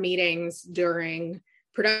did have meetings during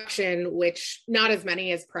production, which not as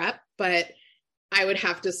many as prep, but I would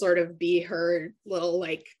have to sort of be her little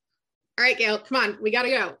like, all right, Gail, come on, we got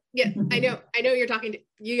to go. Yeah, I know you're talking to,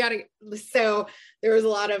 you got to. So there was a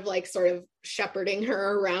lot of like sort of shepherding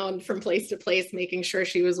her around from place to place, making sure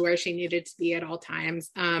she was where she needed to be at all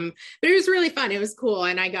times. But it was really fun. It was cool.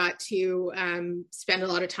 And I got to spend a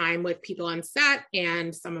lot of time with people on set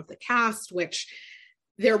and some of the cast, which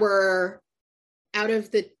there were, out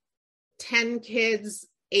of the 10 kids,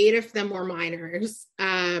 8 of them were minors.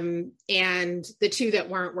 And the 2 that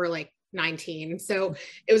weren't were like 19. So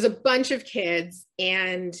it was a bunch of kids,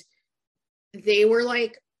 and they were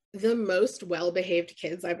like the most well-behaved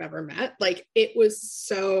kids I've ever met. Like it was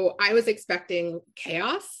so, I was expecting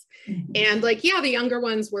chaos. And like, yeah, the younger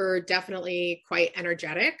ones were definitely quite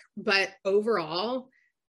energetic, but overall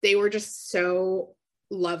they were just so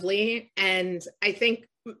lovely. And I think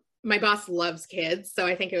my boss loves kids. So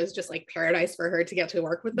I think it was just like paradise for her to get to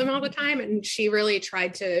work with them all the time. And she really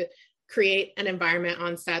tried to create an environment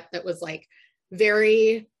on set that was like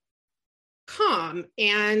very calm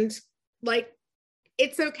and like,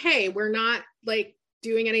 it's okay. We're not like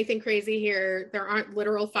doing anything crazy here. There aren't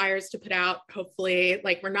literal fires to put out. Hopefully,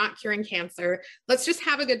 like we're not curing cancer. Let's just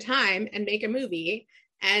have a good time and make a movie.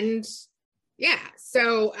 And yeah,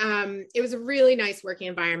 so it was a really nice working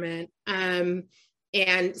environment. And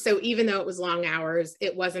so even though it was long hours,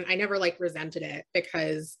 it wasn't, I never like resented it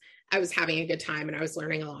because I was having a good time and I was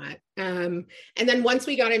learning a lot. And then once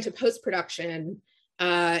we got into post-production,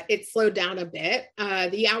 it slowed down a bit.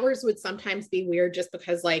 The hours would sometimes be weird just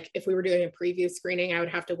because like if we were doing a preview screening, I would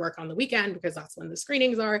have to work on the weekend because that's when the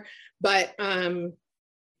screenings are. But I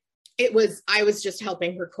was just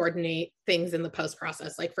helping her coordinate things in the post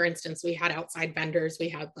process. Like for instance, we had outside vendors, we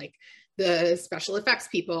had like the special effects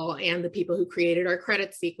people and the people who created our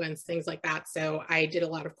credit sequence, things like that. So I did a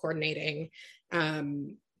lot of coordinating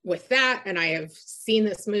with that. And I have seen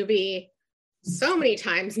this movie so many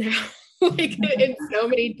times now, like in so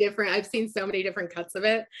many different, I've seen so many different cuts of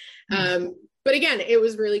it. But again, it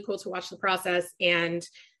was really cool to watch the process, and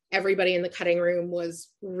everybody in the cutting room was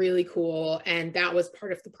really cool. And that was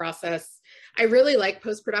part of the process. I really like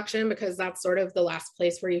post-production because that's sort of the last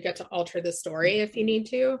place where you get to alter the story if you need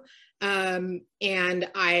to. And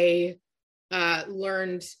I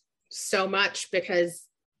learned so much because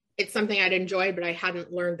it's something I'd enjoyed, but I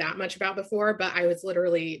hadn't learned that much about before. But I was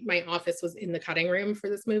literally, my office was in the cutting room for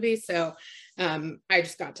this movie. So I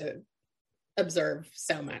just got to observe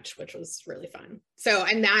so much, which was really fun. So,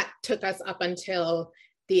 and that took us up until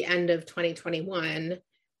the end of 2021.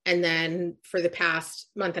 And then for the past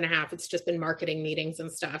month and a half, it's just been marketing meetings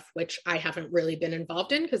and stuff, which I haven't really been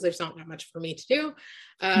involved in because there's not that much for me to do.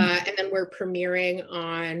 And then we're premiering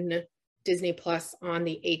on Disney Plus on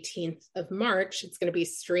the 18th of March. It's going to be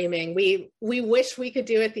streaming. We wish we could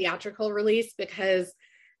do a theatrical release because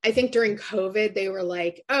I think during COVID, they were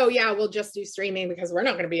like, oh yeah, we'll just do streaming because we're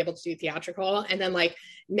not going to be able to do theatrical. And then like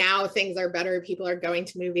now things are better. People are going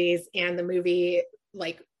to movies, and the movie,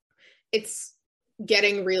 like it's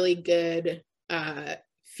getting really good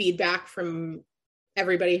feedback from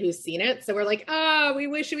everybody who's seen it. So we're like, oh, we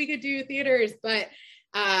wish we could do theaters, but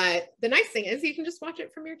the nice thing is you can just watch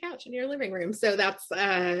it from your couch in your living room. So that's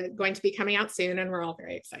going to be coming out soon, and we're all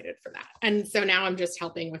very excited for that. And so now I'm just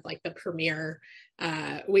helping with like the premiere.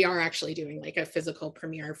 We are actually doing like a physical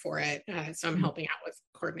premiere for it. So I'm helping out with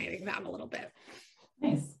coordinating that a little bit.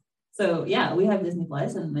 Nice. So yeah, we have Disney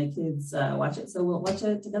Plus and my kids watch it. So we'll watch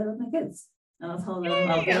it together with my kids. And I'll tell them,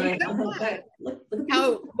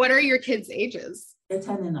 what are your kids' ages? They're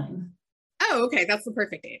 10 and 9. Oh, okay. That's the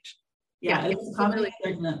perfect age. Yeah, it's a comedy.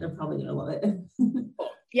 They're probably gonna love it.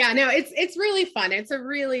 Yeah, no, it's really fun. It's a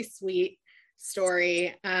really sweet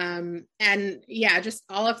story. And yeah, just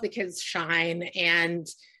all of the kids shine. And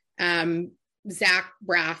Zach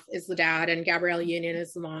Braff is the dad and Gabrielle Union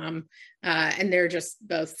is the mom. And they're just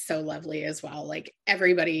both so lovely as well. Like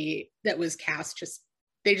everybody that was cast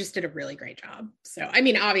they just did a really great job. So, I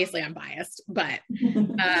mean, obviously I'm biased, but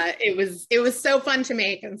it was so fun to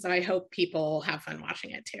make. And so I hope people have fun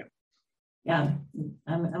watching it too. Yeah,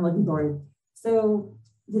 I'm looking forward. So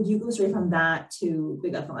did you go straight from that to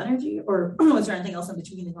Big Ethel Energy, or was there anything else in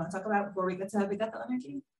between you want to talk about before we get to Big Ethel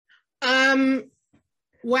Energy?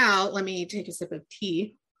 Well, let me take a sip of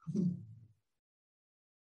tea.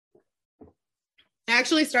 I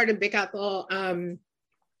actually started Big Ethel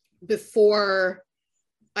before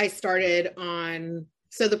I started on,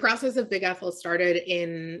 so the process of Big Ethel started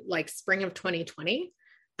in like spring of 2020.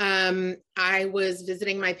 I was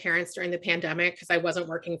visiting my parents during the pandemic because I wasn't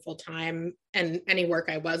working full time and any work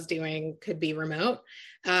I was doing could be remote.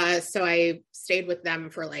 So I stayed with them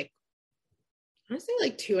for like, honestly,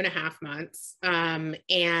 like 2.5 months.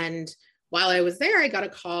 And while I was there, I got a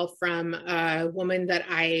call from a woman that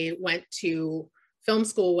I went to film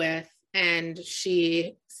school with, and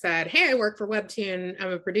she said, "Hey, I work for Webtoon.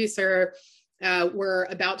 I'm a producer. We're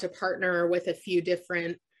about to partner with a few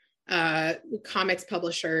different comics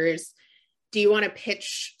publishers. Do you want to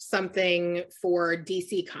pitch something for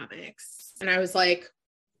DC Comics?" And I was like,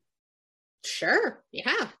 "Sure,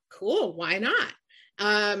 yeah, cool, why not?"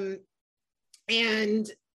 And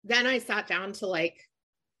then I sat down to like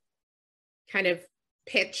kind of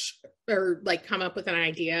pitch or like come up with an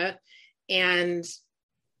idea, and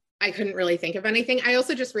I couldn't really think of anything. I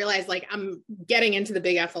also just realized like I'm getting into the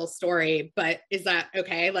Big Ethel story, but is that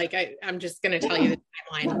okay? Like I'm just going to tell you the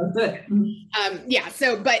timeline.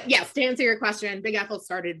 But yes, to answer your question, Big Ethel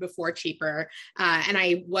started before Cheaper, and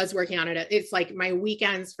I was working on it. It's like my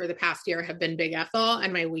weekends for the past year have been Big Ethel,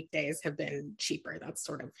 and my weekdays have been Cheaper. That's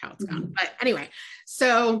sort of how it's gone. But anyway,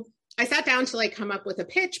 so I sat down to like come up with a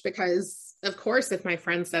pitch because, of course, if my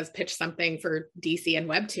friend says pitch something for DC and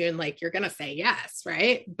Webtoon, like you're going to say yes,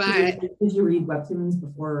 right? But did you read Webtoons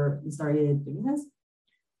before you started doing this?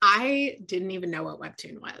 I didn't even know what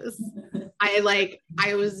Webtoon was. I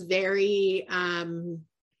was very, I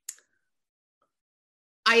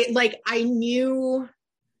knew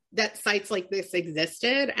that sites like this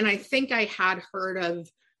existed. And I think I had heard of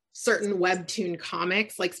certain Webtoon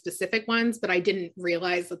comics, like specific ones, but I didn't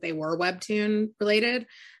realize that they were Webtoon related.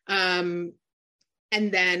 And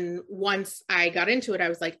then once I got into it, I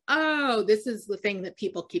was like, oh, this is the thing that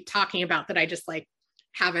people keep talking about that I just like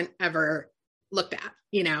haven't ever looked at,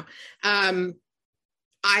 you know? I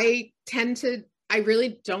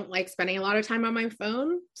really don't like spending a lot of time on my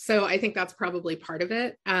phone. So I think that's probably part of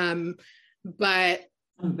it. But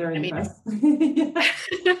I'm very impressed. Yeah.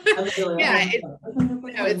 I'm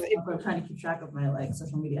trying to keep track of my like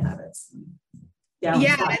social media habits.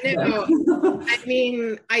 Yeah, I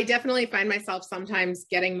mean, I definitely find myself sometimes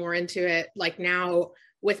getting more into it. Like now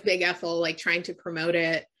with Big Ethel, like trying to promote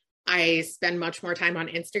it, I spend much more time on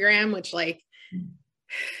Instagram, which like,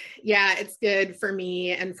 yeah, it's good for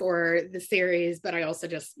me and for the series, but I also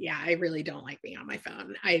just, I really don't like being on my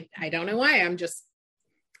phone. I don't know why.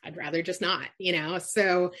 I'd rather just not, you know?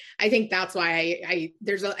 So I think that's why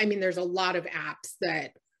there's a lot of apps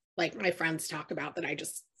that like my friends talk about that I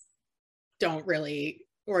just don't really,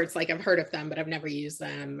 or it's like I've heard of them, but I've never used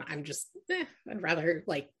them. I'm just, I'd rather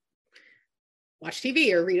like watch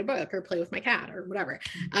TV or read a book or play with my cat or whatever.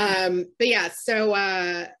 But yeah, so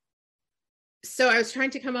I was trying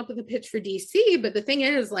to come up with a pitch for DC, but the thing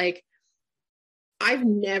is like, I've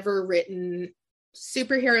never written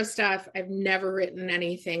superhero stuff. I've never written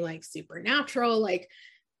anything like supernatural. Like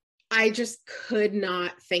I just could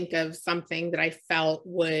not think of something that I felt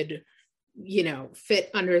would, you know,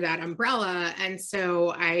 fit under that umbrella. And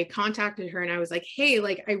so I contacted her and I was like, hey,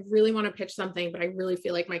 like, I really want to pitch something, but I really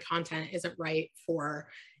feel like my content isn't right for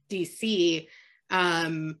DC. I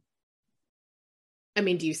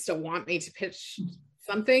mean, do you still want me to pitch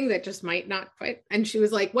something that just might not quite? And she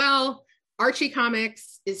was like, well, Archie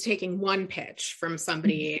Comics is taking one pitch from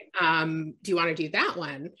somebody. Do you want to do that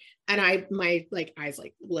one? And my like eyes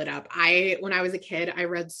like lit up. When I was a kid, I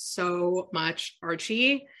read so much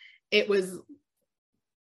Archie. It was,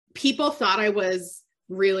 people thought I was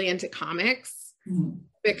really into comics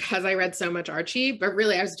because I read so much Archie, but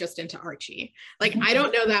really I was just into Archie. Like, I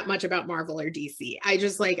don't know that much about Marvel or DC. I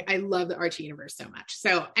just like, I love the Archie universe so much.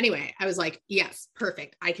 So anyway, I was like, yes,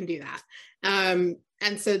 perfect. I can do that.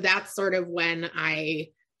 And so that's sort of when I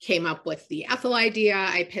came up with the Ethel idea.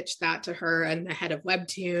 I pitched that to her and the head of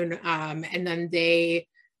Webtoon. And then they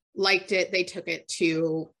liked it. They took it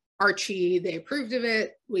to Archie, they approved of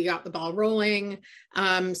it. We got the ball rolling.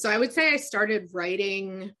 So I would say I started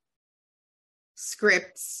writing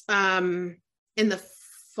scripts in the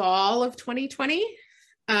fall of 2020.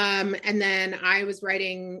 And then I was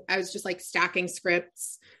just like stacking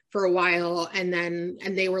scripts for a while. And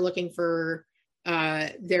they were looking for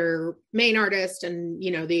their main artist and,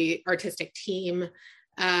 you know, the artistic team.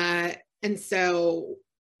 And so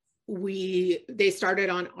they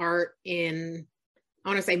started on art in, I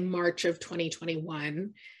want to say March of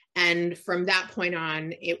 2021. And from that point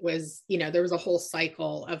on, it was, you know, there was a whole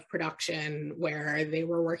cycle of production where they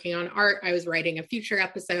were working on art. I was writing a future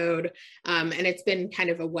episode, and it's been kind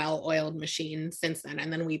of a well-oiled machine since then.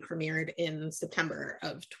 And then we premiered in September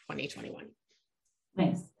of 2021.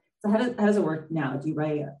 Nice. So how does it work now? Do you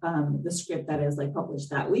write the script that is like published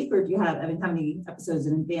that week, or do you have, I mean, how many episodes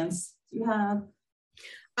in advance do you have?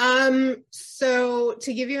 So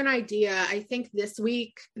to give you an idea, I think this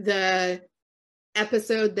week, the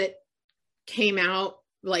episode that came out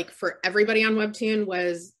like for everybody on Webtoon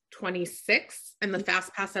was 26 and the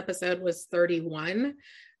Fast Pass episode was 31.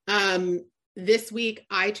 This week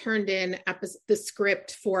I turned in the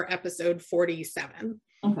script for episode 47.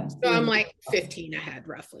 Okay. So I'm like 15 ahead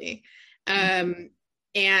roughly. And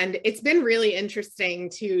it's been really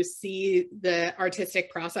interesting to see the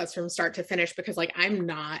artistic process from start to finish, because like I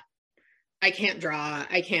can't draw.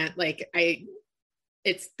 I can't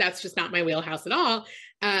that's just not my wheelhouse at all.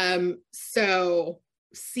 So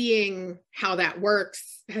seeing how that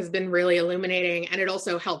works has been really illuminating. And it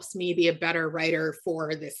also helps me be a better writer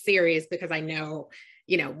for this series, because I know,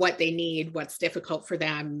 what they need, what's difficult for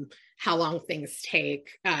them, how long things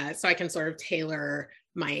take. So I can sort of tailor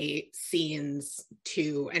my scenes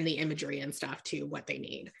and the imagery and stuff to what they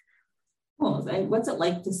need. Cool. What's it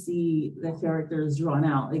like to see the characters drawn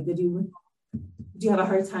out? Like, do you have a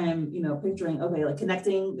hard time, picturing, okay, like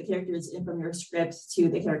connecting the characters in from your script to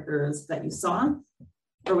the characters that you saw?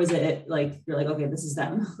 Or was it like, you're like, okay, this is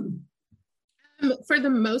them? For the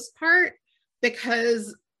most part,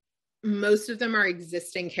 because most of them are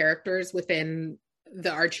existing characters within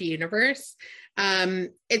the Archie universe,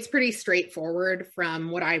 it's pretty straightforward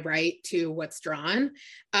from what I write to what's drawn.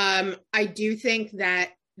 I do think that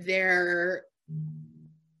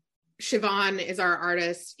Siobhan is our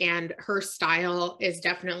artist, and her style is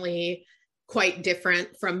definitely quite different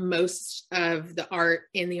from most of the art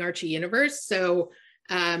in the Archie universe. So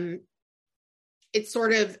it's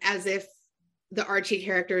sort of as if the Archie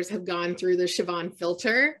characters have gone through the Siobhan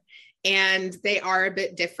filter, and they are a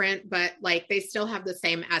bit different, but like they still have the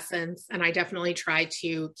same essence. And I definitely try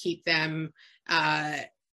to keep them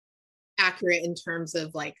accurate in terms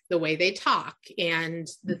of like the way they talk and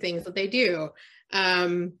the things that they do.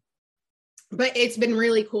 But it's been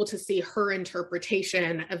really cool to see her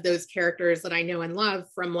interpretation of those characters that I know and love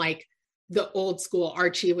from like the old school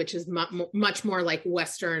Archie, which is much more like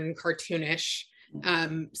Western cartoonish,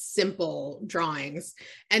 simple drawings.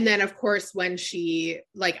 And then of course, when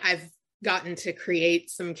I've gotten to create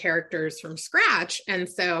some characters from scratch. And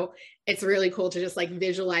so it's really cool to just like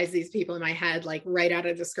visualize these people in my head, like write out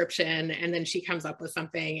a description, and then she comes up with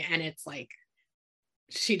something, and it's like,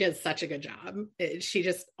 she does such a good job. She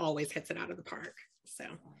just always hits it out of the park. So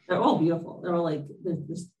they're all beautiful. They're all like, they're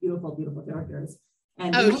just beautiful, beautiful characters.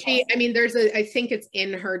 And I think it's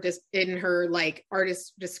in her like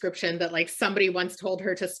artist description that like somebody once told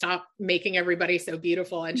her to stop making everybody so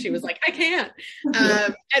beautiful, and she was like, I can't.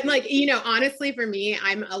 And like, honestly, for me,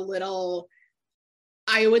 I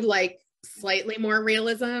would like slightly more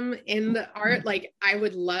realism in the art. Like I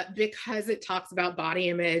would love, because it talks about body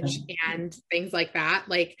image and things like that.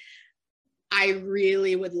 Like I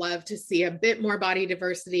really would love to see a bit more body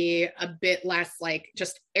diversity, a bit less like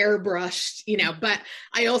just airbrushed, but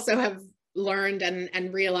I also have learned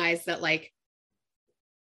and realized that like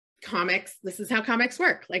comics, this is how comics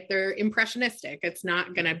work. Like they're impressionistic. It's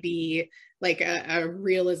not going to be like a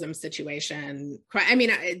realism situation. I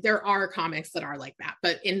mean, there are comics that are like that,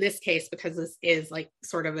 but in this case, because this is like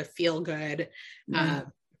sort of a feel good,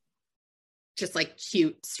 just like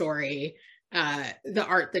cute story, the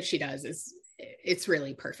art that she does it's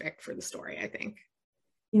really perfect for the story, I think.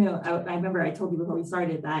 I remember I told you before we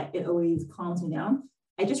started that it always calms me down.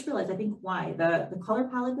 I just realized, I think why, the color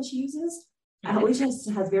palette that she uses, always just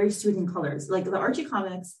has very soothing colors. Like the Archie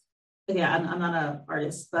comics, yeah, I'm not an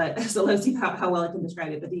artist, but so let's see how well I can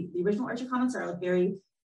describe it. But the original Archie comics are like very,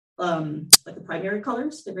 like the primary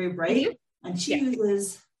colors, they're very bright. And she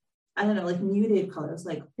uses, I don't know, like muted colors,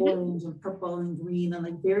 like orange and purple and green, and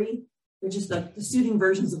like they're just like the soothing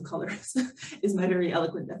versions of colors is my very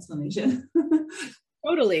eloquent explanation.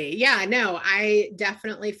 Totally. Yeah, no, I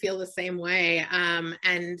definitely feel the same way.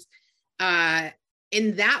 And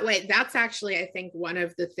in that way, that's actually, I think, one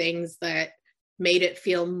of the things that made it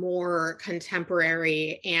feel more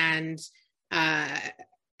contemporary and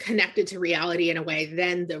connected to reality in a way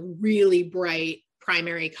than the really bright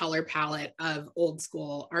primary color palette of old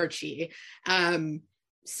school Archie.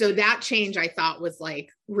 So that change I thought was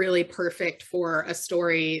like really perfect for a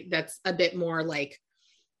story that's a bit more like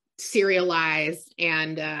serialized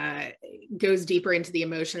and goes deeper into the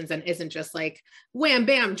emotions and isn't just like wham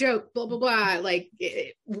bam joke blah blah blah, like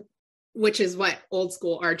which is what old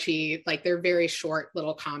school Archie, like they're very short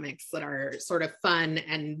little comics that are sort of fun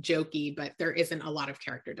and jokey, but there isn't a lot of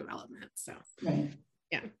character development. So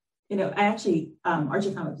yeah. I actually,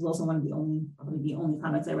 Archie comics was also probably the only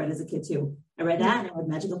comics I read as a kid too. I read that, and I read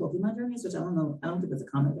Magical Pokemon Journeys, which I don't know, I don't think it's a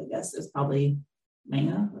comic, I guess. It was probably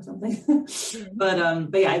manga or something. But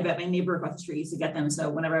yeah, I bet my neighbor across the street used to get them. So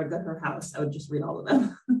whenever I would go to her house, I would just read all of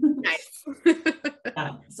them. Nice.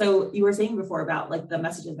 So you were saying before about like the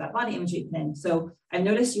messages about body image treatment. So I've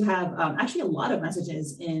noticed you have actually a lot of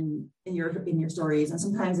messages in your stories, and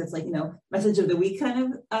sometimes it's like, message of the week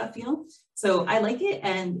kind of feel. So I like it,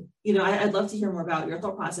 and I'd love to hear more about your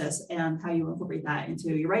thought process and how you incorporate that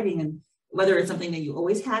into your writing, and whether it's something that you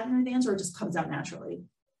always had in advance or it just comes out naturally.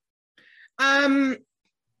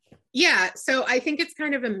 Yeah, so I think it's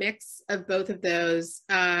kind of a mix of both of those.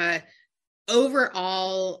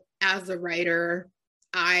 Overall, as a writer,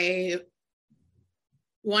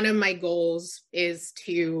 one of my goals is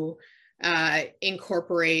to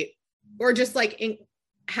incorporate or just like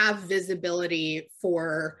have visibility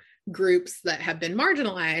for groups that have been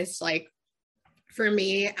marginalized. Like for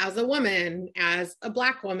me, as a woman, as a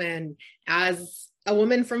Black woman, as a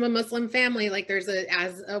woman from a Muslim family, like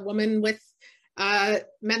as a woman with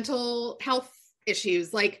mental health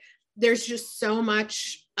issues, like there's just so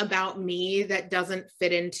much about me that doesn't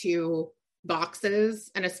fit into boxes,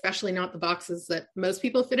 and especially not the boxes that most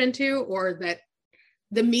people fit into or that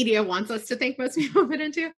the media wants us to think most people fit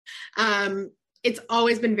into. It's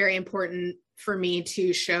always been very important for me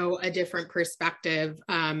to show a different perspective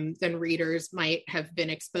than readers might have been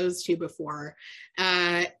exposed to before.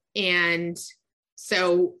 And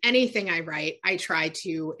so anything I write, I try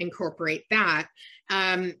to incorporate that.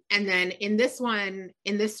 And then in this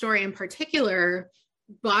story in particular,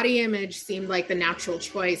 body image seemed like the natural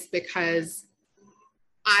choice because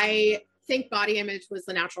I think body image was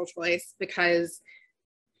the natural choice because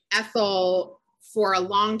Ethel, for a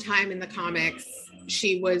long time in the comics,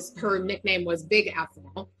 her nickname was Big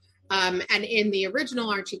Ethel. And in the original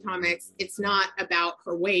Archie comics, it's not about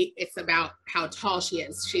her weight, it's about how tall she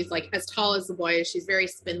is. She's like as tall as the boys. She's very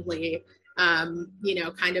spindly,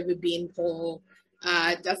 kind of a beanpole.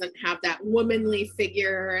 Doesn't have that womanly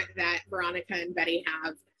figure that Veronica and Betty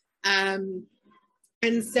have.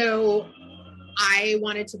 And so I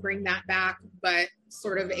wanted to bring that back, but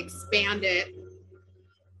sort of expand it,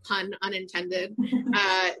 pun unintended,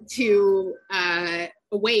 to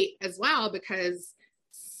weight as well, because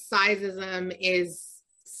sizeism is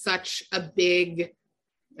such a big,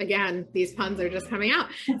 again, these puns are just coming out,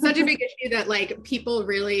 such a big issue that like people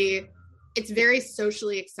really, it's very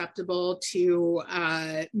socially acceptable to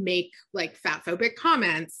make like fat phobic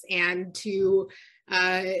comments and to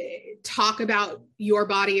talk about your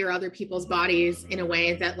body or other people's bodies in a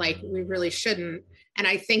way that like we really shouldn't. And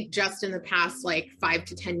I think just in the past like 5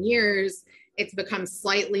 to 10 years, it's become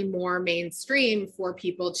slightly more mainstream for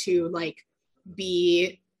people to like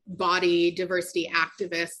be body diversity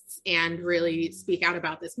activists and really speak out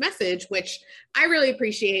about this message, which I really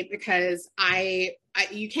appreciate because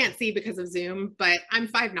you can't see because of Zoom, but I'm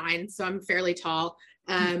 5'9", so I'm fairly tall,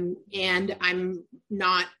 and I'm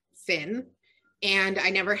not thin, and I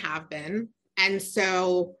never have been. And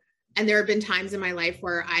there have been times in my life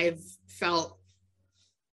where I've felt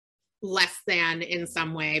less than in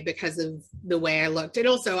some way because of the way I looked. And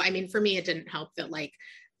also, I mean, for me, it didn't help that like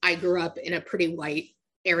I grew up in a pretty white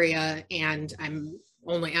area, and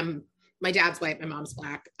my dad's white, my mom's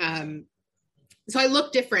Black. So I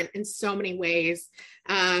look different in so many ways.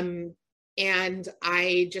 And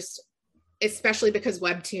I just, especially because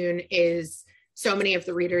Webtoon is, so many of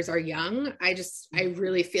the readers are young, I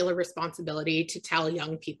really feel a responsibility to tell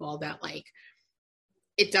young people that like,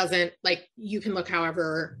 it doesn't, like, you can look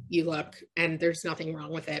however you look and there's nothing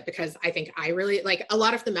wrong with it, because I think I really, like, a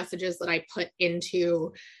lot of the messages that I put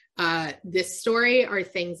into this story are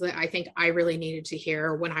things that I think I really needed to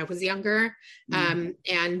hear when I was younger.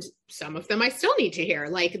 And some of them I still need to hear.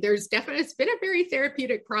 Like it's been a very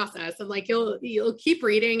therapeutic process, and like you'll keep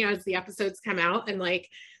reading as the episodes come out, and like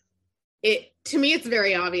to me it's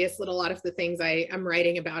very obvious that a lot of the things I'm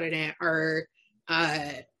writing about in it are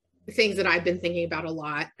things that I've been thinking about a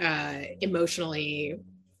lot emotionally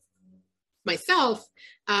myself.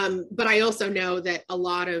 But I also know that a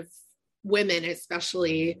lot of women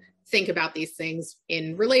especially think about these things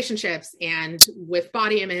in relationships and with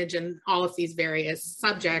body image and all of these various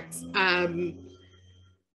subjects.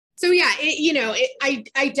 So yeah,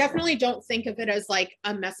 I definitely don't think of it as like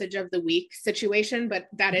a message of the week situation, but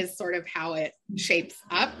that is sort of how it shapes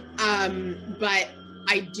up. But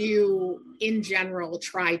I do in general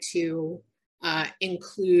try to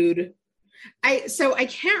include, so I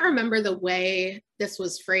can't remember the way this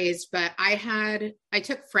was phrased, but I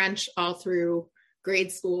took French all through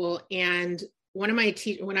grade school, and one of my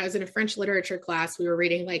when I was in a French literature class, we were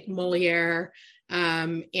reading like Moliere,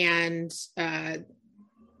 and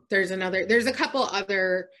there's a couple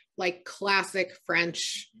other like classic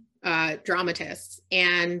French dramatists,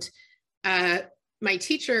 and my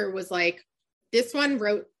teacher was like, this one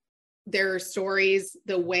wrote their stories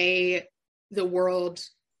the way the world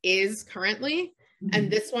is currently.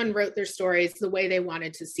 And this one wrote their stories the way they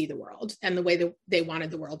wanted to see the world and the way that they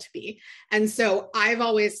wanted the world to be. And so I've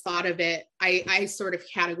always thought of it, I sort of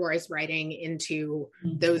categorize writing into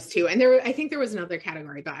those two. And I think there was another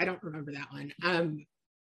category, but I don't remember that one.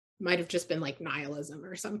 Might have just been like nihilism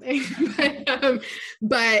or something.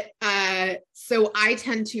 So I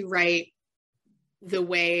tend to write the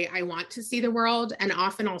way I want to see the world. And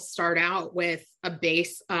often I'll start out with a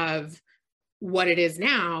base of what it is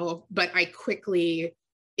now, but I quickly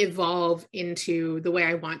evolve into the way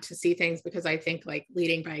I want to see things, because I think like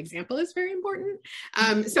leading by example is very important.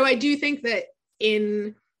 So I do think that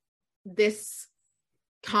in this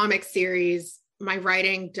comic series, my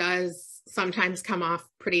writing does sometimes come off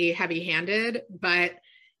pretty heavy-handed, but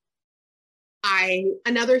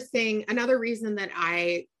another reason that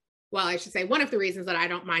I should say one of the reasons that I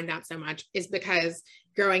don't mind that so much is because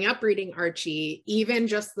growing up reading Archie, even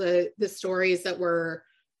just the stories that were,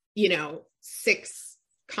 6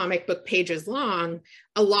 comic book pages long,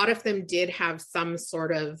 a lot of them did have some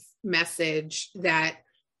sort of message that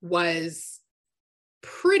was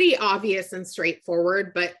pretty obvious and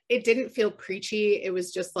straightforward, but it didn't feel preachy. It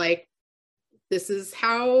was just like, this is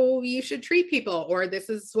how you should treat people, or this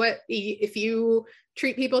is what, if you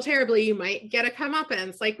treat people terribly, you might get a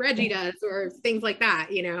comeuppance like Reggie does, or things like that,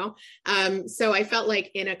 So I felt like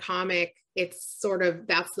in a comic, it's sort of,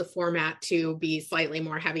 that's the format to be slightly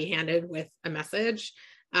more heavy-handed with a message.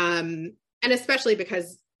 And especially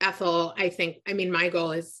because Ethel, my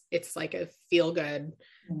goal is it's like a feel-good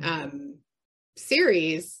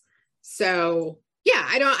series. So yeah,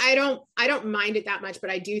 I don't mind it that much, but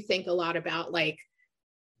I do think a lot about like,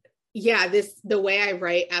 the way I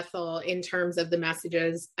write Ethel in terms of the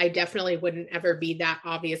messages, I definitely wouldn't ever be that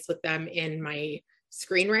obvious with them in my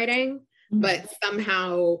screenwriting, but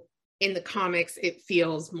somehow in the comics, it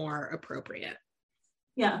feels more appropriate.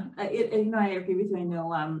 Yeah, I agree with you. I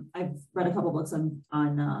know I've read a couple books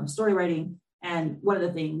on story writing, and one of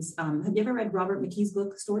the things, have you ever read Robert McKee's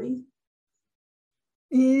book, Story?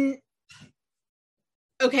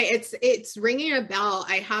 Okay, it's ringing a bell.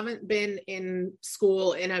 I haven't been in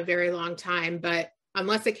school in a very long time, but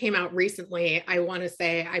unless it came out recently, I want to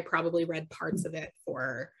say I probably read parts of it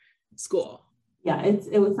for school. Yeah,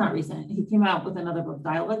 it was not recent. He came out with another book,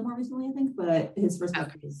 Dialogue, more recently, I think, but his first book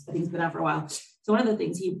is, I think, it's been out for a while. So one of the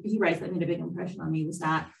things he writes that made a big impression on me was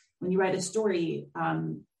that when you write a story,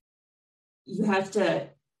 you have to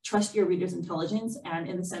trust your reader's intelligence, and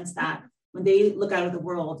in the sense that when they look out at the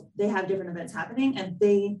world, they have different events happening and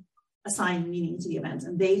they assign meaning to the events,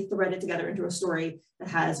 and they thread it together into a story that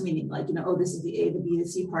has meaning, like, this is the A, the B, the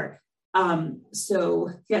C part. So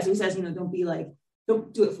he says,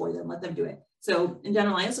 don't do it for them, let them do it. So in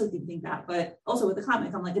general, I also think that, but also with the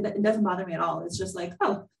comic, I'm like, it doesn't bother me at all. It's just like,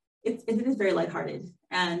 it is very lighthearted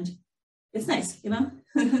and it's nice,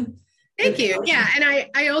 Thank you. Yeah. And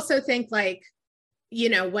I also think like,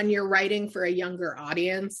 when you're writing for a younger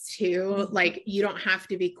audience too, like you don't have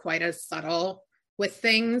to be quite as subtle with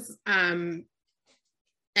things. And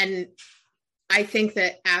I think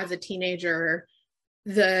that as a teenager,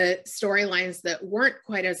 the storylines that weren't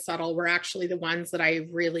quite as subtle were actually the ones that I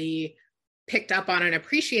really picked up on and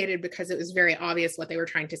appreciated, because it was very obvious what they were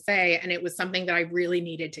trying to say. And it was something that I really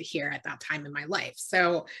needed to hear at that time in my life.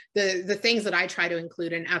 So the things that I try to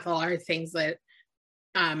include in Ethel are things that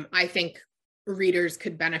I think readers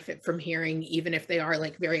could benefit from hearing, even if they are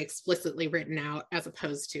like very explicitly written out, as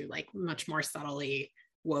opposed to like much more subtly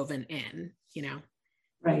woven in,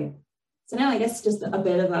 Right. So now I guess just a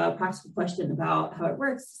bit of a practical question about how it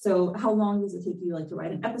works. So how long does it take you to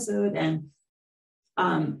write an episode? And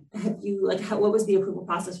have you what was the approval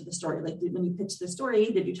process for the story? Like, when you pitched the story,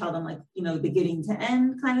 did you tell them beginning to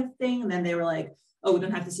end kind of thing? And then they were like, oh, we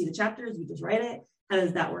don't have to see the chapters, you just write it. How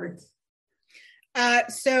does that work?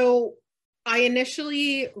 So I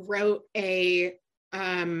initially wrote a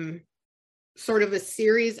sort of a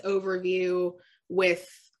series overview with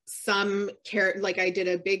some I did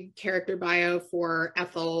a big character bio for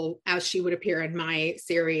Ethel as she would appear in my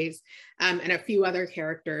series, and a few other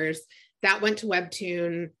characters. That went to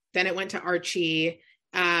Webtoon, then it went to Archie,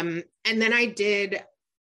 and then I did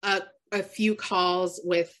a few calls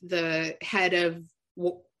with the head of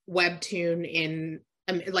Webtoon in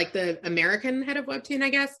the American head of Webtoon, I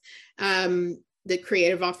guess. The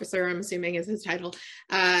creative officer, I'm assuming, is his title.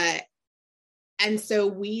 And so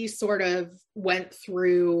we sort of went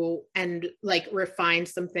through and refined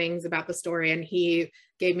some things about the story, and he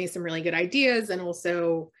gave me some really good ideas and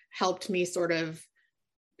also helped me sort of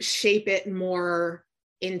shape it more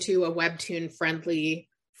into a Webtoon friendly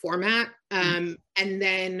format. And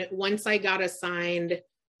then once I got assigned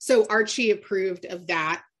So Archie approved of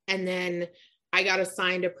that. And then I got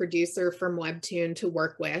assigned a producer from Webtoon to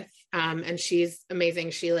work with. And she's amazing.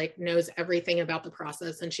 She like knows everything about the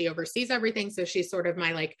process and she oversees everything. So she's sort of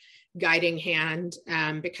my like guiding hand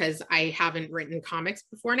because I haven't written comics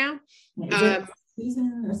before now. Is it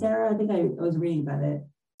Susan or Sarah? I think I was reading about it.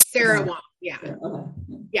 Sarah Wong, yeah. Sarah, okay.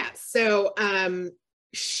 Yeah. So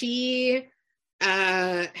she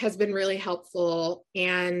has been really helpful.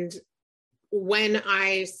 And when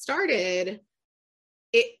I started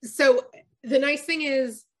so the nice thing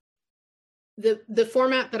is the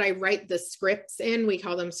format that I write the scripts in, we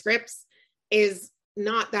call them scripts, is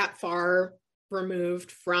not that far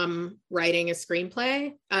removed from writing a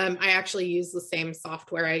screenplay. I actually use the same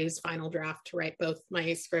software. I use Final Draft to write both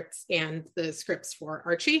my scripts and the scripts for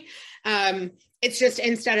Archie. It's just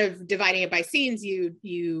instead of dividing it by scenes,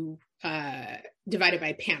 you divide it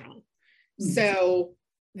by panel. Mm-hmm. So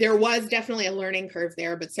there was definitely a learning curve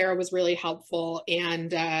there, but Sarah was really helpful.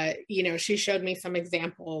 And, she showed me some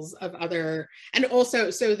examples of other, and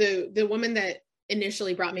also, so the woman that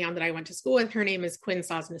initially brought me on that I went to school with, her name is Quinn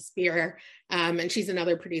Sosna Spear. And she's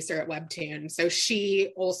another producer at Webtoon. So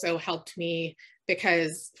she also helped me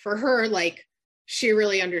because for her, like, she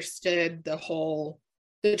really understood the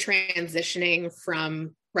transitioning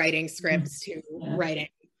from writing scripts to writing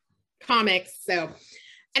comics. So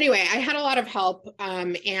anyway, I had a lot of help.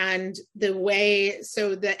 And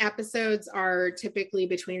so the episodes are typically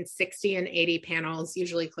between 60 and 80 panels,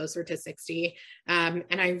 usually closer to 60. And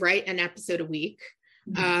I write an episode a week.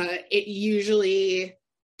 It usually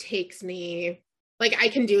takes me, like, I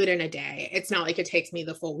can do it in a day. It's not like it takes me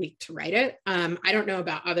the full week to write it. I don't know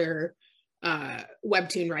about other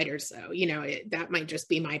Webtoon writers though, that might just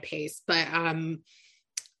be my pace, but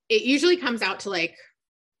it usually comes out to like,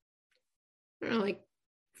 I don't know, like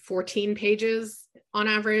 14 pages on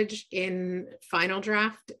average in Final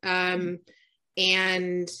Draft. And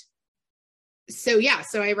so,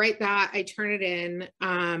 so I write that, I turn it in,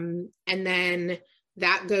 and then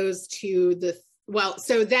that goes to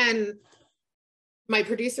so then my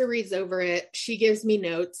producer reads over it, she gives me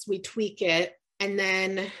notes, we tweak it, and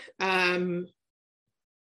then,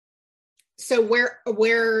 so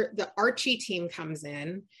where the Archie team comes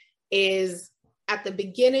in is at the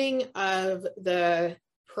beginning of the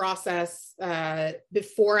process,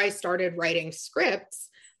 before I started writing scripts,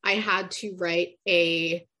 I had to write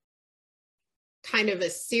a kind of a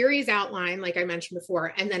series outline, like I mentioned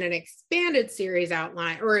before, and then an expanded series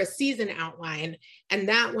outline or a season outline. And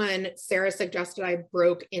that one, Sarah suggested I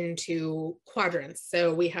broke into quadrants.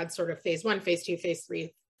 So we had sort of phase 1, phase 2, phase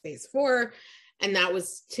 3, phase 4. And that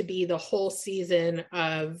was to be the whole season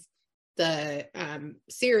of the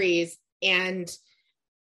series. And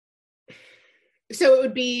so it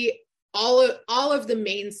would be all of the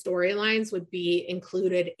main storylines would be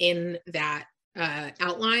included in that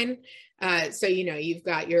outline. So, you've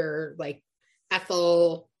got your like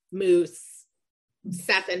Ethel, Moose,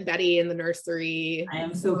 Seth and Betty in the nursery. I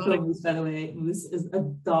am so pro Moose, by the way. Moose is a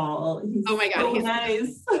doll. He's oh my God, so he's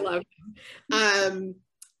nice. I love him.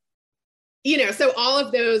 So all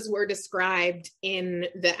of those were described in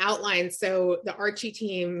the outline. So the Archie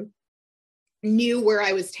team knew where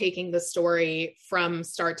I was taking the story from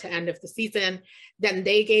start to end of the season. Then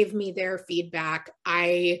they gave me their feedback.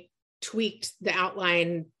 I tweaked the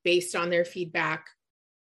outline based on their feedback,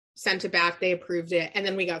 sent it back, they approved it, and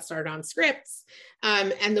then we got started on scripts.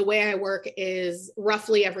 And the way I work is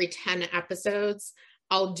roughly every 10 episodes,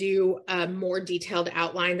 I'll do a more detailed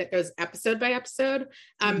outline that goes episode by episode.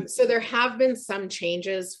 So there have been some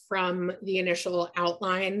changes from the initial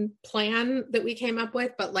outline plan that we came up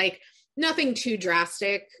with, but like nothing too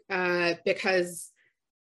drastic, because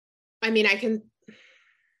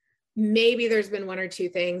maybe there's been one or two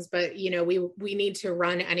things, but we need to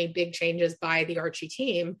run any big changes by the Archie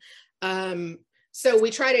team. So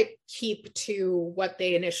we try to keep to what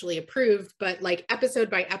they initially approved, but like episode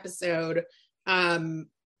by episode, I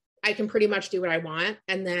can pretty much do what I want.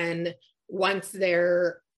 And then once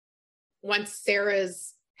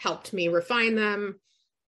Sarah's helped me refine them,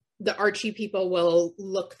 the Archie people will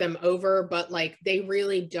look them over, but like they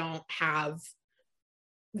really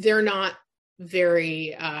they're not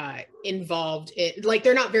very involved like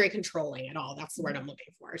they're not very controlling at all. That's the word I'm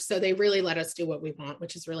looking for. So they really let us do what we want,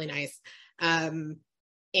 which is really nice. And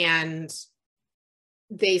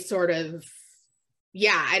they sort of,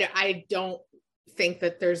 I don't think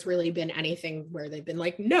that there's really been anything where they've been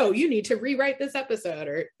like, no, you need to rewrite this episode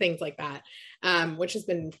or things like that, which has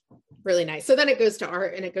been really nice. So then it goes to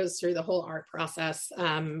art and it goes through the whole art process,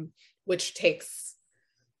 which takes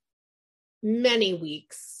many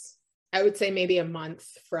weeks. I would say maybe a month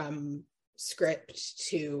from script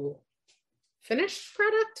to finished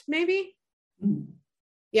product, maybe. Mm-hmm.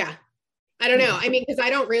 Yeah. I don't know. I mean, because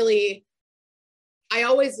I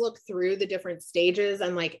always look through the different stages,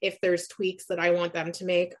 and like, if there's tweaks that I want them to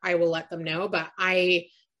make, I will let them know, but I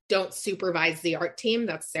don't supervise the art team.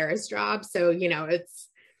 That's Sarah's job. So,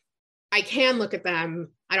 I can look at them.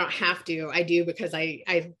 I don't have to. I do because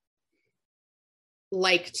I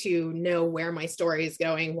like to know where my story is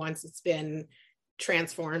going once it's been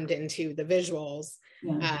transformed into the visuals.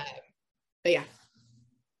 Yeah. But yeah.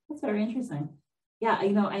 That's very interesting. Yeah,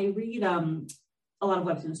 I read a lot of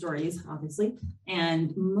webtoon stories, obviously,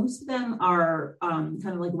 and most of them are kind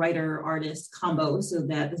of like writer-artist combo, so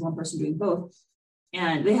that there's one person doing both,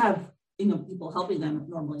 and they have people helping them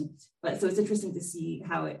normally. But so it's interesting to see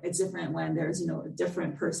how it's different when there's a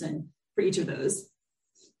different person for each of those.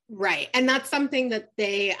 Right, and that's something that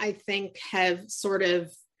they, I think, have sort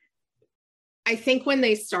of. I think when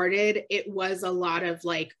they started, it was a lot of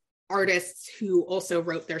like artists who also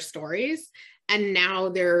wrote their stories. And now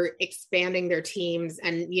they're expanding their teams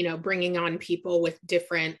and, bringing on people with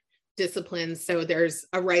different disciplines. So there's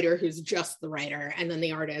a writer who's just the writer, and then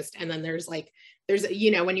the artist. And then there's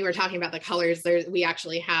when you were talking about the colors, we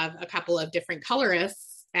actually have a couple of different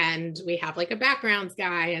colorists, and we have like a backgrounds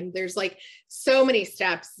guy, and there's like so many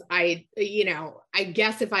steps. I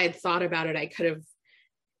guess if I had thought about it, I could have,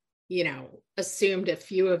 assumed a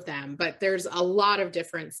few of them, but there's a lot of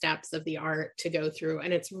different steps of the art to go through.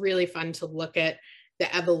 And it's really fun to look at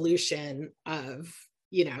the evolution of,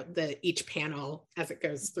 each panel as it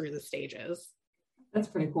goes through the stages. That's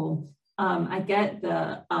pretty cool. I get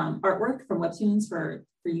the artwork from webtoons for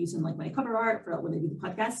use in like my cover art for when I do the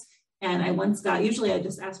podcast. And I once got, usually I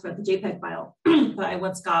just ask for the JPEG file, but I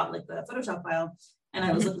once got like the Photoshop file, and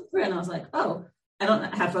I was looking through it and I was like, oh, I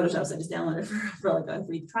don't have Photoshop, so I just downloaded it for like a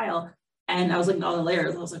free trial. And I was looking at all the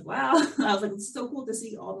layers. I was like, wow. I was like, it's so cool to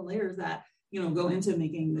see all the layers that, go into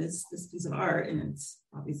making this piece of art. And it's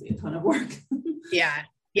obviously a ton of work. Yeah.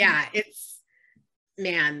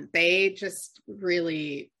 They just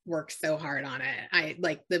really work so hard on it. I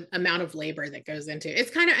like the amount of labor that goes into it.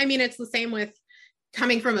 It's kind of, it's the same with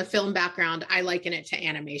coming from a film background. I liken it to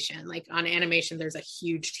animation. Like on animation, there's a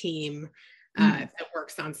huge team that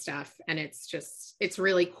works on stuff. And it's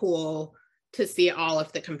really cool to see all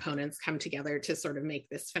of the components come together to sort of make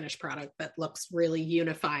this finished product that looks really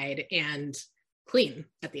unified and clean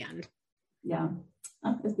at the end. Yeah,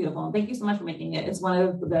 it's beautiful. Thank you so much for making it. It's one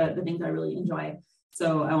of the things I really enjoy.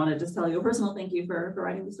 So I want to just tell you a personal thank you for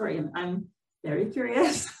writing the story. And I'm very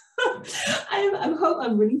curious.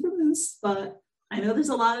 I'm rooting for Moose, but I know there's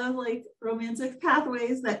a lot of like romantic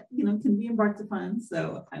pathways that can be embarked upon.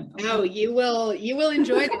 So you will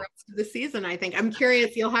enjoy the rest of the season. I think. I'm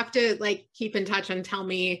curious. You'll have to like keep in touch and tell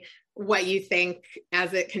me what you think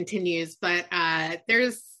as it continues. But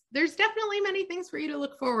there's definitely many things for you to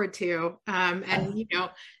look forward to. And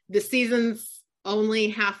the season's only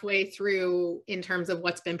halfway through in terms of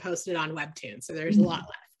what's been posted on Webtoon, so there's a lot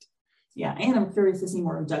left. Yeah, and I'm curious to see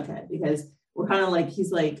more of Jughead, because we're kind of like,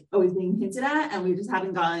 he's like always being hinted at, and we just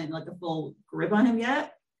haven't gotten like a full grip on him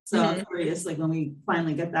yet. So I'm curious, like when we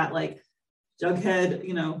finally get that, like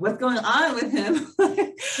Jughead, what's going on with him?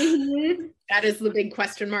 That is the big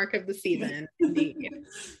question mark of the season.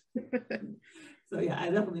 So yeah, I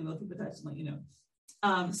definitely will keep in touch and let you know.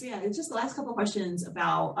 So yeah, it's just the last couple of questions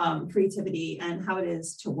about creativity and how it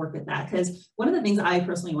is to work with that. Because one of the things I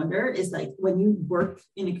personally wonder is like, when you work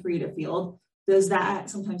in a creative field, does that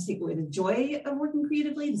sometimes take away the joy of working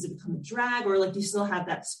creatively? Does it become a drag, or like, do you still have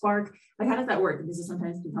that spark? Like, how does that work? Does it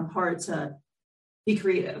sometimes become hard to be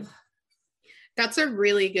creative? That's a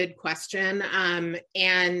really good question.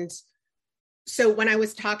 And so when I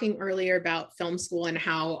was talking earlier about film school and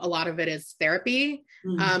how a lot of it is therapy,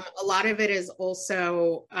 a lot of it is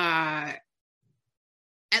also, at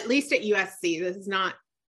least at USC, this is not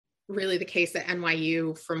really the case at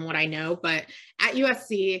NYU from what I know, but at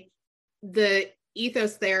USC, the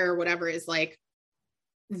ethos there or whatever is like,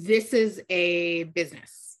 this is a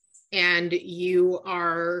business, and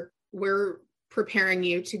we're preparing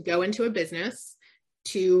you to go into a business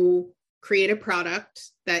to create a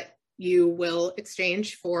product that you will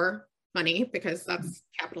exchange for money, because that's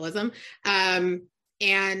capitalism.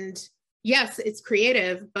 And yes, it's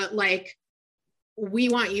creative, but like, we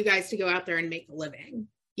want you guys to go out there and make a living,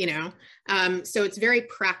 so it's very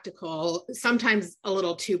practical, sometimes a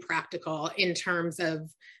little too practical in terms of,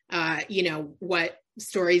 what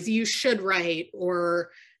stories you should write, or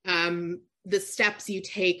the steps you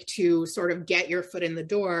take to sort of get your foot in the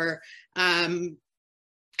door.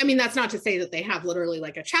 I mean, that's not to say that they have literally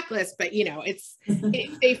like a checklist, but you know,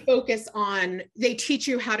 they focus on, they teach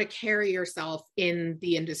you how to carry yourself in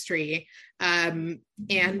the industry. And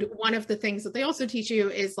one of the things that they also teach you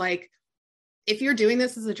is like, if you're doing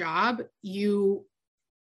this as a job, you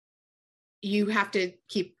have to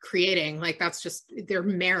keep creating. Like, that's just, they're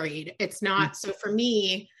married. It's not. So for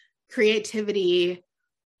me, creativity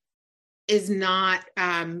is not,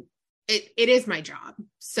 it is my job.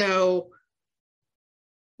 So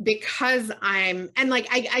because and like,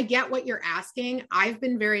 I get what you're asking. I've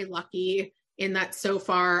been very lucky in that so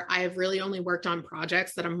far, I've really only worked on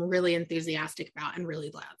projects that I'm really enthusiastic about and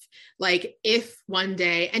really love. Like, if one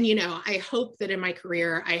day, and you know, I hope that in my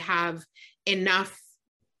career, I have enough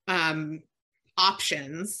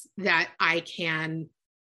options that I can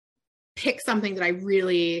pick something that I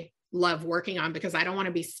really love working on, because I don't want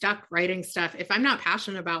to be stuck writing stuff. If I'm not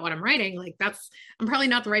passionate about what I'm writing, like I'm probably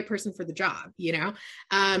not the right person for the job, you know?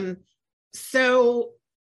 So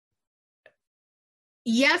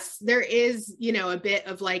yes, there is, you know, a bit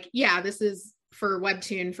of like, yeah, this is for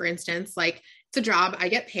Webtoon, for instance, like it's a job, I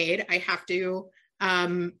get paid, I have to, you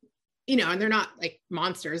know, and they're not like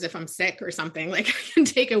monsters. If I'm sick or something, like I can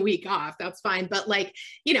take a week off, that's fine. But like,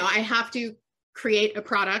 you know, I have to create a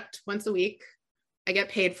product once a week. I get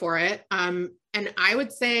paid for it. And I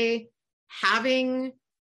would say having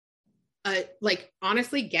like,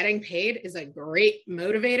 honestly, getting paid is a great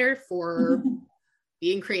motivator for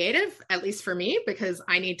being creative, at least for me, because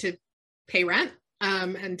I need to pay rent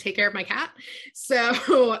and take care of my cat.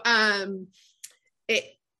 So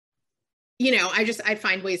you know, I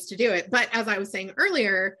find ways to do it. But as I was saying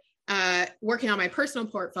earlier, working on my personal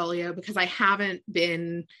portfolio, because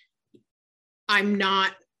I'm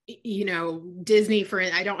not, you know, Disney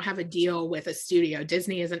I don't have a deal with a studio.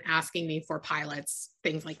 Disney isn't asking me for pilots,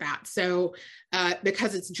 things like that. So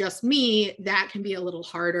because it's just me, that can be a little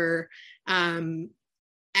harder. And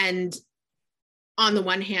on the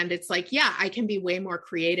one hand, it's like, yeah, I can be way more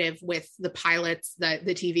creative with the pilots, the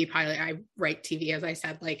TV pilot. I write TV, as I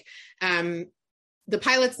said, like the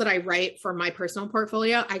pilots that I write for my personal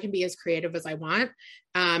portfolio, I can be as creative as I want.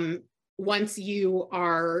 Once you've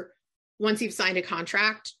signed a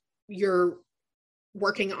contract, you're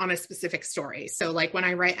working on a specific story. So like when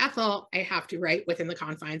I write Ethel, I have to write within the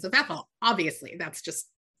confines of Ethel. Obviously, that's just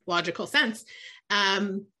logical sense.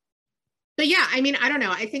 But yeah, I mean, I don't know.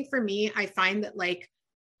 I think for me, I find that like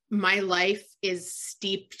my life is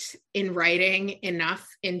steeped in writing enough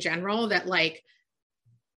in general that like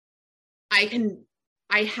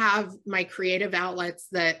I have my creative outlets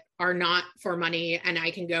that are not for money, and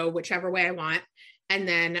I can go whichever way I want. And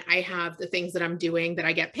then I have the things that I'm doing that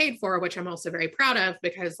I get paid for, which I'm also very proud of,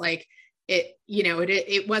 because like it, you know,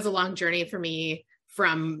 it was a long journey for me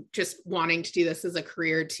from just wanting to do this as a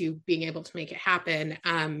career to being able to make it happen.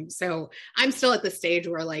 So I'm still at the stage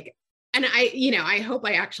where like, and I hope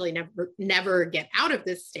I actually never get out of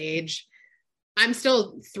this stage. I'm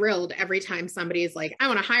still thrilled every time somebody is like, I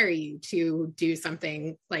want to hire you to do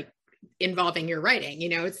something like involving your writing. You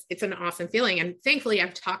know, it's an awesome feeling. And thankfully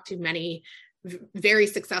I've talked to many very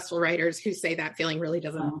successful writers who say that feeling really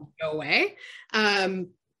doesn't go away.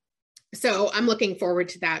 So I'm looking forward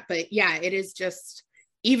to that. But yeah, it is just,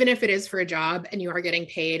 even if it is for a job and you are getting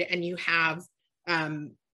paid and you have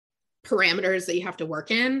parameters that you have to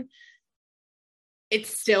work in, it's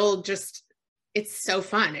still just, it's so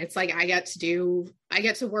fun. It's like, I get to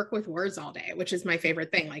work with words all day, which is my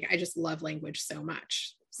favorite thing. Like, I just love language so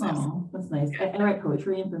much. So. Oh, that's nice. I write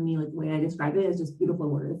poetry, and for me, like the way I describe it is just beautiful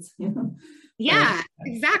words. You know? Yeah,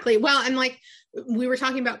 exactly. Well, and like we were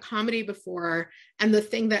talking about comedy before, and the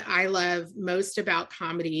thing that I love most about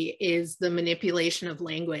comedy is the manipulation of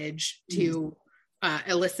language to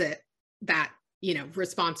elicit that, you know,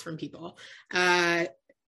 response from people. And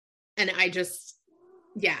I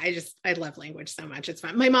love language so much. It's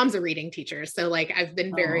fun. My mom's a reading teacher, so like I've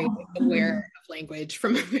been very aware of language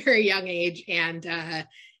from a very young age, and I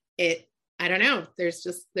don't know, there's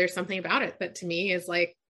something about it that to me is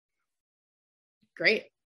like great.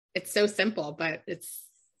 It's so simple, but it's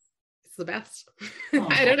the best.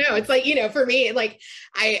 I don't know. It's like, you know, for me, like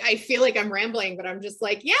I feel like I'm rambling, but I'm just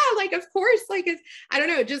like, yeah, like, of course, like, I don't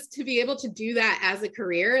know, just to be able to do that as a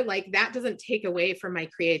career, like that doesn't take away from my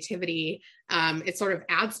creativity. It sort of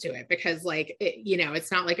adds to it, because like, you know,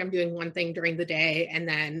 it's not like I'm doing one thing during the day. And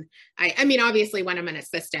then I mean, obviously when I'm an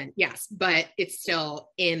assistant, yes, but it's still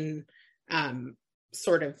in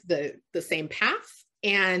sort of the same path.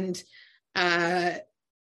 And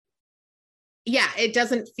yeah, it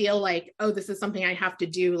doesn't feel like, oh, this is something I have to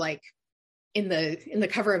do like in the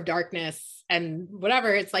cover of darkness and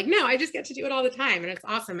whatever. It's like, no, I just get to do it all the time. And it's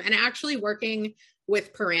awesome. And actually working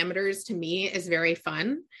with parameters to me is very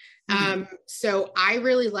fun. So I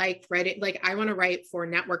really like writing, like I want to write for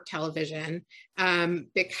network television,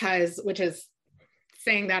 because, which is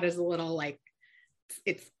saying that is a little like,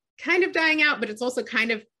 it's kind of dying out, but it's also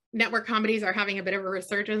kind of, network comedies are having a bit of a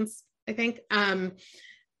resurgence, I think.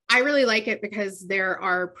 I really like it because there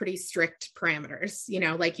are pretty strict parameters, you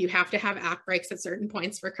know, like you have to have act breaks at certain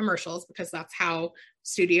points for commercials because that's how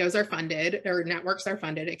studios are funded, or networks are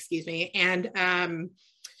funded, excuse me. And,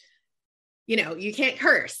 you know, you can't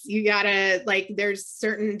curse. You gotta, like, there's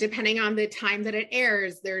certain, depending on the time that it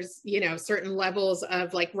airs, there's, you know, certain levels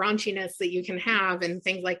of like raunchiness that you can have and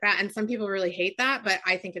things like that. And some people really hate that, but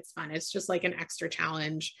I think it's fun. It's just like an extra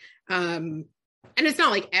challenge. And it's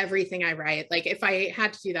not like everything I write. Like if I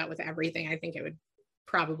had to do that with everything, I think it would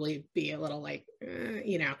probably be a little like,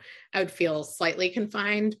 you know, I would feel slightly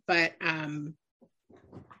confined, but,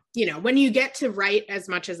 you know, when you get to write as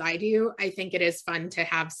much as I do, I think it is fun to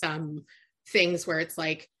have some things where it's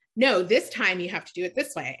like, no, this time you have to do it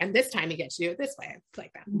this way, and this time you get to do it this way. It's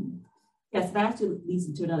like that. Yes, that actually leads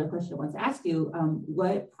into another question I want to ask you.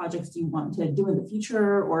 What projects do you want to do in the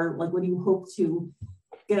future, or like what do you hope to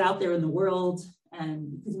get out there in the world?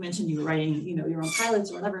 And because you mentioned you were writing, you know, your own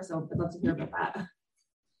pilots or whatever, so I'd love to hear about that.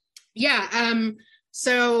 Yeah.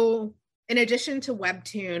 So in addition to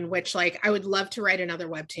Webtoon, which like I would love to write another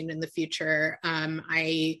Webtoon in the future,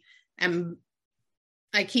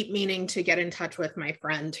 I keep meaning to get in touch with my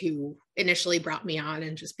friend who initially brought me on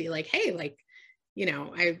and just be like, hey, like, you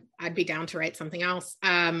know, I'd be down to write something else.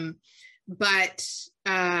 But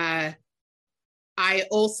I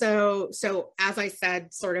also, so as I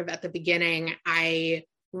said, sort of at the beginning, I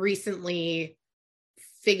recently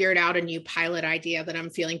figured out a new pilot idea that I'm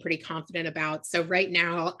feeling pretty confident about. So right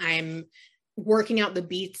now I'm working out the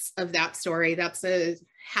beats of that story. That's a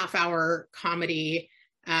half-hour comedy.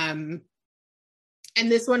 And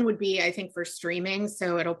this one would be, I think, for streaming.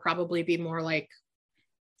 So it'll probably be more like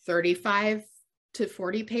 35 to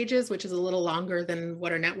 40 pages, which is a little longer than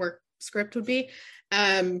what a network script would be.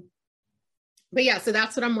 But yeah, so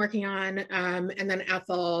that's what I'm working on. And then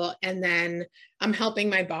Ethel, and then I'm helping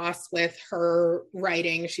my boss with her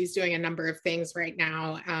writing. She's doing a number of things right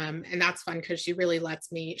now. And that's fun because she really lets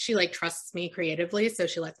me, she like trusts me creatively. So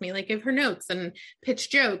she lets me like give her notes and pitch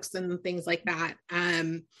jokes and things like that.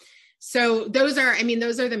 So those are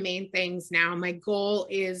the main things now. My goal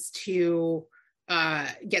is to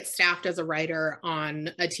get staffed as a writer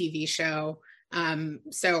on a TV show.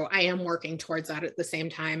 So I am working towards that at the same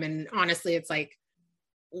time. And honestly, it's like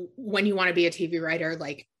when you want to be a TV writer,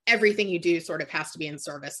 like everything you do sort of has to be in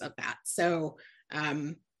service of that. So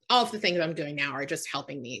all of the things I'm doing now are just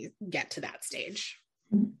helping me get to that stage.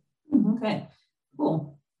 Okay,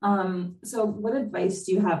 cool. So what advice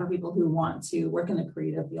do you have for people who want to work in the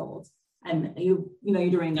creative field? And you know,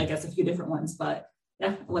 you're doing, I guess, a few different ones, but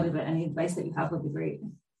yeah, any advice that you have would be great.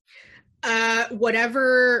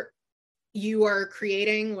 Whatever you are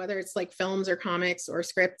creating, whether it's like films or comics or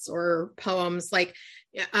scripts or poems, like,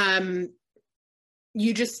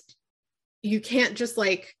 you can't just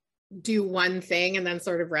like do one thing and then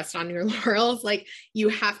sort of rest on your laurels. Like you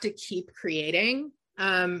have to keep creating,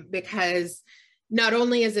 because not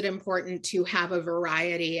only is it important to have a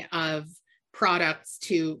variety of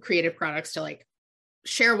creative products to like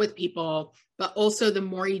share with people, but also the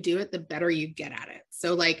more you do it, the better you get at it.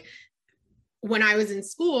 So like when I was in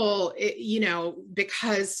school, you know,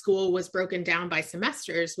 because school was broken down by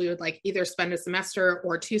semesters, we would like either spend a semester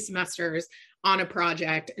or 2 semesters on a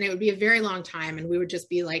project, and it would be a very long time. And we would just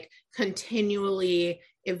be like continually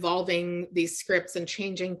evolving these scripts and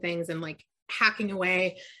changing things and like hacking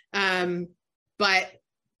away. But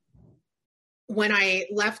when I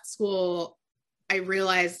left school, I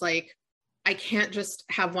realized like, I can't just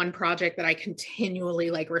have one project that I continually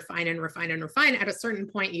like refine and refine and refine. At a certain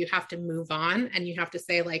point, you have to move on and you have to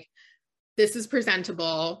say like, this is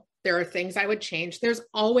presentable. There are things I would change. There's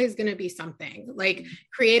always going to be something. Like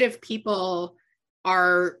creative people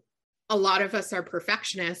a lot of us are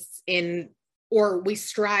perfectionists or we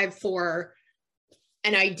strive for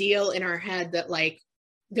an ideal in our head that like,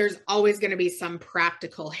 there's always going to be some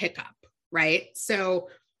practical hiccup, right? So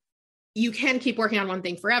you can keep working on one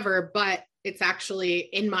thing forever, but it's actually,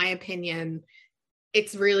 in my opinion,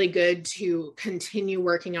 it's really good to continue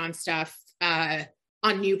working on stuff, on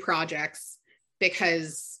new projects,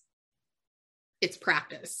 because it's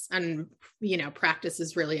practice. And, you know, practice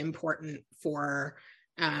is really important for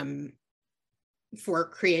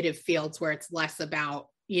creative fields where it's less about,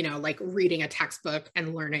 you know, like reading a textbook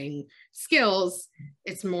and learning skills.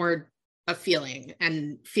 It's more a feeling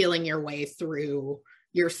and feeling your way through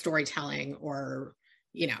your storytelling or,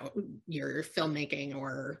 you know, your filmmaking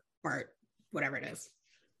or art, whatever it is.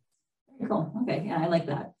 Very cool. Okay. Yeah, I like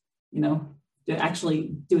that. You know,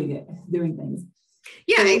 actually doing things.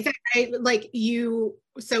 Yeah, so, exactly. Like you,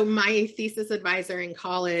 so my thesis advisor in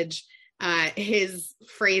college, his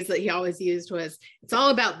phrase that he always used was, it's all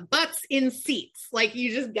about butts in seats. Like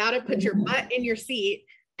you just got to put your butt in your seat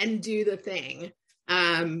and do the thing.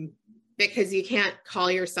 Because you can't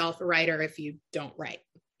call yourself a writer if you don't write,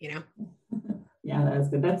 you know? Yeah, that's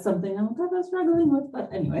good. That's something I'm kind of struggling with, but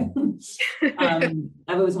anyway,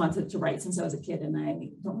 I've always wanted to write since I was a kid, and I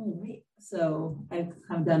don't really write. So I've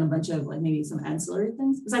kind of done a bunch of like maybe some ancillary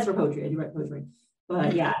things besides for poetry. I do write poetry,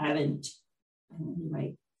 but yeah, I don't really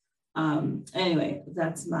write. Anyway,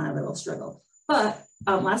 that's my little struggle. But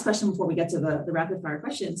last question before we get to the rapid fire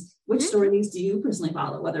questions: which stories do you personally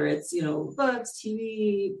follow? Whether it's, you know, books,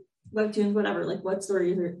 TV, webtoons, whatever. Like, what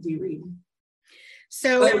stories do you read?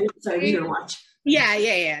 So read or watch.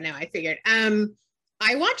 Yeah. No, I figured.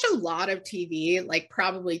 I watch a lot of TV, like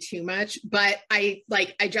probably too much, but I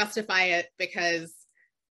justify it because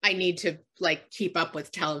I need to like keep up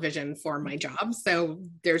with television for my job. So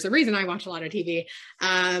there's a reason I watch a lot of TV.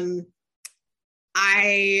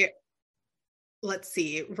 Let's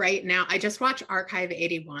see, right now, I just watched Archive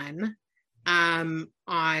 81 on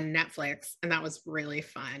Netflix, and that was really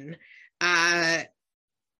fun.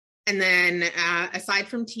 And then aside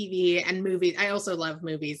from TV and movies, I also love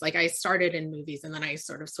movies. Like I started in movies and then I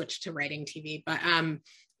sort of switched to writing TV, but I've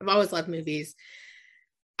always loved movies.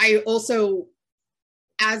 I also,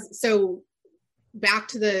 so back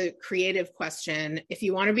to the creative question, if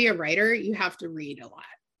you want to be a writer, you have to read a lot,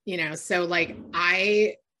 you know? So like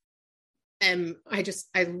I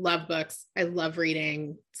love books. I love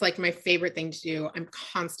reading. It's like my favorite thing to do. I'm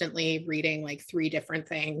constantly reading like 3 different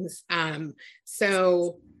things.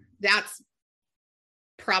 So that's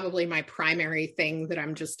probably my primary thing that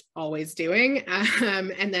I'm just always doing.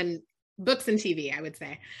 And then books and TV, I would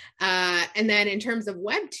say. And then in terms of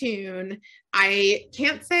webtoon, I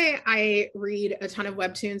can't say I read a ton of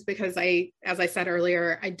webtoons because as I said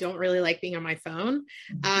earlier, I don't really like being on my phone.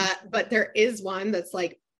 But there is one that's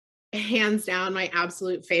like hands down my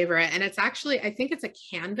absolute favorite. And it's actually, I think it's a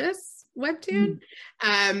Canvas webtoon.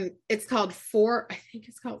 It's called 4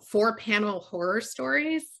 panel horror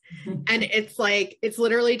stories. And it's like, it's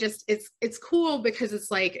literally just, it's cool because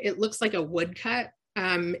it's like, it looks like a woodcut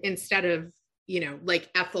instead of, you know, like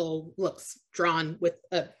Ethel looks drawn with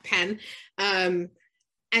a pen. And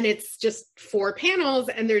it's just 4 panels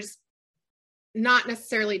and there's not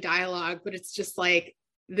necessarily dialogue, but it's just like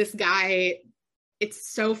this guy,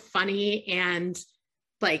 it's so funny and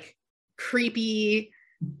like creepy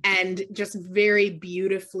and just very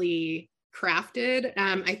beautifully crafted.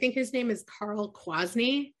 I think his name is Carl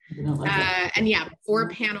Kwasny. And yeah, 4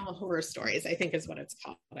 panel horror stories, I think is what it's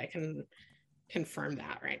called. I can confirm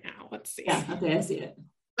that right now. Let's see. Yeah, okay, I see it.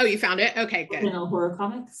 Oh, you found it? Okay, good. 4 panel horror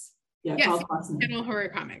comics? Yeah, yes, Carl Kwasny. Panel horror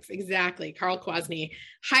comics, exactly. Carl Kwasny.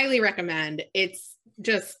 Highly recommend. It's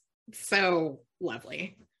just so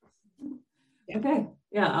lovely. Yeah. Okay.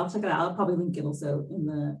 Yeah, I'll check it out. I'll probably link it also in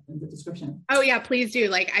the description. Oh yeah, please do.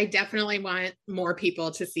 Like, I definitely want more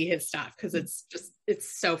people to see his stuff because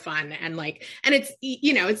it's so fun and like, and it's,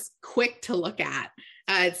 you know, it's quick to look at.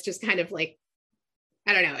 It's just kind of like,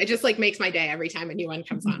 I don't know. It just like makes my day every time a new one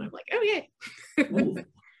comes on. I'm like, oh yay.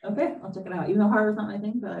 Okay, I'll check it out. Even though horror is not my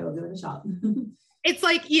thing, but I will give it a shot. It's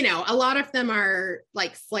like, you know, a lot of them are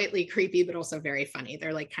like slightly creepy, but also very funny.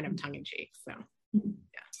 They're like kind of tongue in cheek. So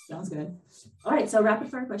yeah. Sounds good. All right, so rapid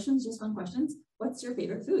fire questions, just fun questions. What's your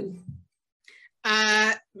favorite food?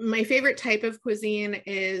 My favorite type of cuisine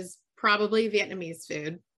is probably Vietnamese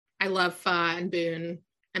food. I love pho and bún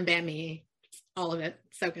and banh mi, all of it.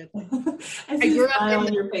 So good. I grew up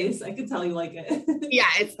on your face. I could tell you like it. Yeah,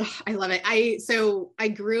 I love it. I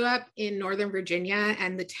grew up in Northern Virginia,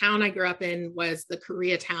 and the town I grew up in was the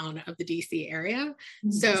Koreatown of the DC area.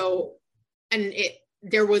 So, and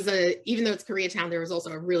there was even though it's Koreatown, there was also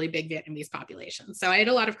a really big Vietnamese population. So I had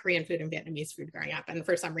a lot of Korean food and Vietnamese food growing up. And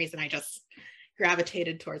for some reason, I just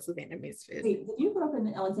gravitated towards the Vietnamese food. Wait, did you grow up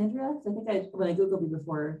in Alexandria? I think when I Googled you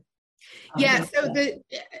before. Yeah, so the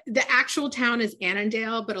actual town is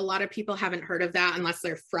Annandale, but a lot of people haven't heard of that unless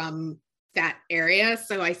they're from that area.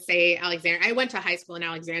 So I say Alexandria. I went to high school in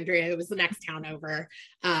Alexandria. It was the next town over,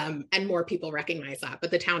 and more people recognize that. But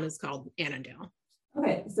the town is called Annandale.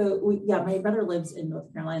 Okay, so my brother lives in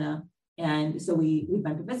North Carolina, and so we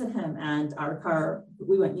went to visit him, and our car,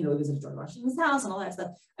 we went, we visited George Washington's house and all that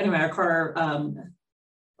stuff. Anyway, our car,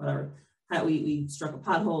 we struck a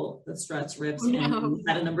pothole, the struts ripped, and we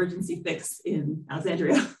had an emergency fix in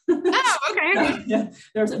Alexandria. Oh, okay. Yeah,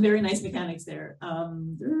 there were some very nice mechanics there.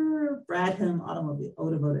 They're Bradham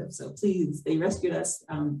Automotive. So please, they rescued us.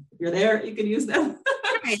 If you're there, you can use them.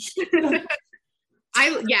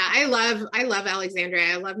 I love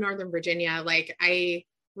Alexandria. I love Northern Virginia. Like, I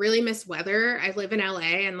really miss weather. I live in LA,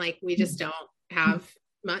 and like, we just don't have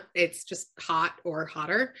much. It's just hot or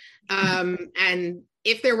hotter. And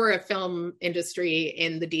if there were a film industry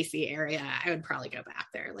in the DC area, I would probably go back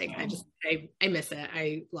there. Like, I miss it.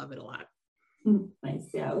 I love it a lot. Nice.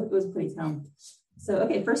 Yeah, it was a pretty town. So,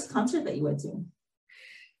 okay, first concert that you went to?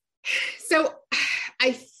 So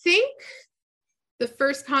I think the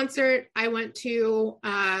first concert I went to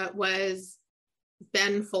was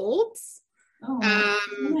Ben Folds. Oh,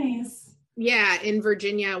 nice. Yeah, in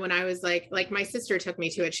Virginia, when I was like my sister took me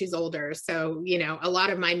to it. She's older, so you know, a lot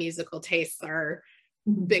of my musical tastes are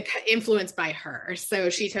influenced by her. So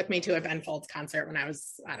she took me to a Ben Folds concert when I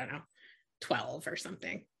was, I don't know, 12 or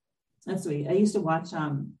something. That's sweet. I used to watch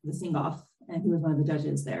the Sing Off, and he was one of the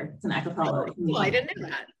judges there. It's an acapella. Oh, cool. I didn't know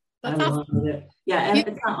that. That's awesome. It. Yeah, and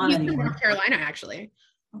it's not on anymore. In North Carolina, actually.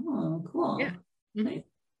 Oh, cool. Yeah. Nice.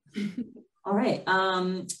 All right.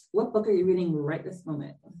 What book are you reading right this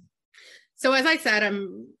moment? So as I said,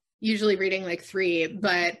 I'm usually reading like 3,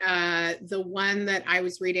 but the one that I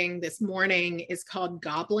was reading this morning is called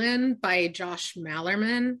Goblin by Josh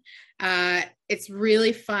Malerman. It's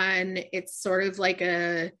really fun. It's sort of like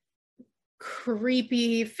a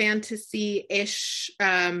creepy fantasy-ish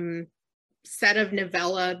set of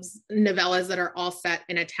novellas that are all set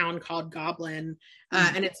in a town called Goblin.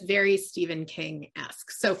 And it's very Stephen King-esque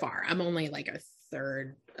so far. I'm only like a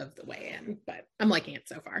third of the way in, but I'm liking it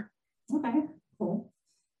so far. Okay, cool.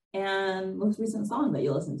 And most recent song that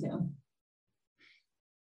you listened to?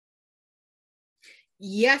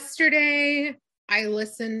 Yesterday, I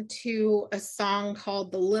listened to a song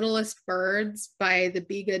called The Littlest Birds by the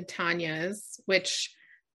Be Good Tanyas, which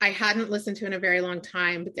I hadn't listened to in a very long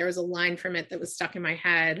time, but there was a line from it that was stuck in my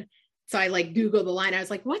head. So I like Googled the line. I was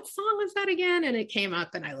like, what song was that again? And it came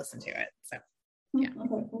up and I listened to it. So yeah.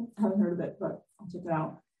 Okay, cool. I haven't heard of it, but I'll check it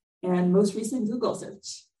out. And most recent Google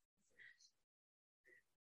search?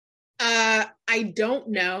 I don't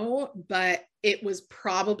know, but it was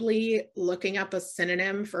probably looking up a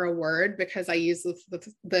synonym for a word because I use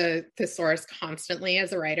the thesaurus constantly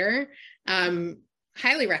as a writer.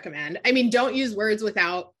 Highly recommend. I mean, don't use words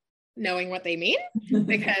without knowing what they mean,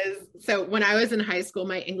 because so when I was in high school,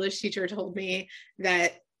 my English teacher told me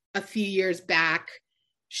that a few years back,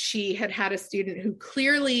 she had a student who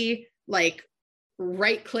clearly like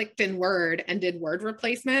right-clicked in Word and did word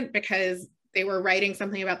replacement because they were writing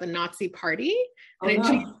something about the Nazi party and it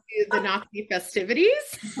changed to the Nazi festivities.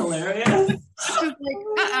 Hilarious. I was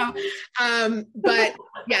like, but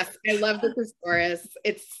yes, I love the thesaurus.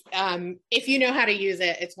 It's if you know how to use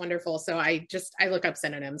it, it's wonderful. So I look up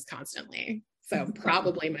synonyms constantly. So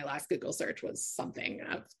probably my last Google search was something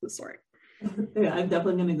of the sort. Yeah, I'm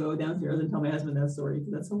definitely going to go downstairs and tell my husband that story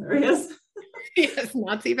because that's hilarious. Yes,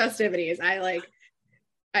 Nazi festivities. I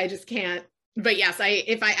just can't. But yes,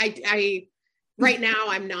 I right now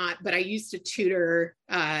I'm not, but I used to tutor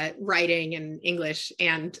writing and English,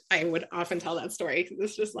 and I would often tell that story because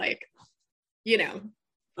it's just like, you know,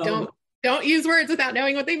 don't use words without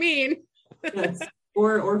knowing what they mean. Yes,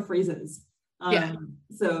 or phrases. Yeah.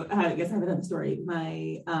 So I guess I have another story.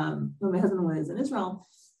 When my husband was in Israel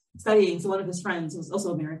studying, so one of his friends was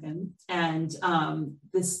also American, and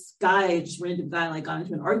this guy, just random guy, like got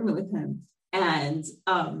into an argument with him, and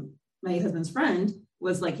my husband's friend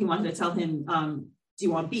was like, he wanted to tell him, do you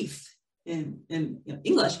want beef in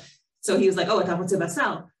English? So he was like, oh, I thought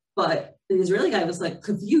basal. But the Israeli guy was like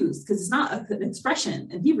confused because it's not an expression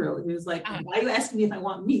in Hebrew. He was like, why are you asking me if I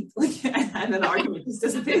want meat? Like, and then the argument just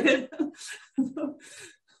dissipated.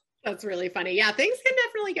 That's really funny. Yeah, things can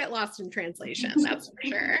definitely get lost in translation. That's for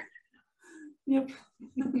sure. Yep.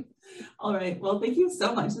 All right. Well, thank you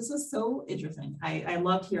so much. This was so interesting. I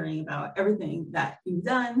loved hearing about everything that you've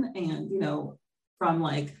done, and from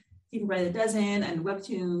like People Write a Dozen and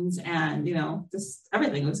webtoons and just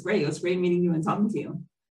everything. It was great. It was great meeting you and talking to you.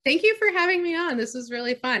 Thank you for having me on. This was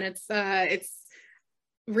really fun. It's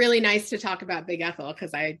really nice to talk about Big Ethel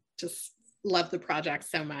because I just love the project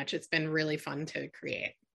so much. It's been really fun to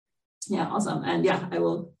create. Yeah, awesome. And yeah, I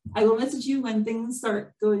will message you when things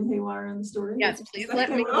start going haywire in the story. Yes, please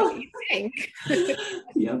let me know what you think.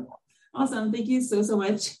 Yep. Awesome. Thank you so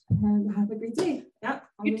much. And have a great day. Yep.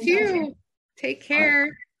 You too. Take care.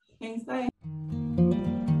 Right. Thanks. Bye.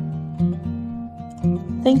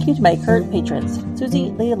 Thank you to my current patrons: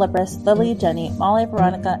 Susie, Leah Lepris, Lily, Jenny, Molly,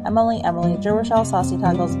 Veronica, Emily, Joe Rochelle, Saucy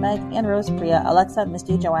Toggles, Meg, Anne Rose, Priya, Alexa,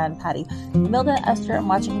 Misty, Joanne, Patty, Milda, Esther, I'm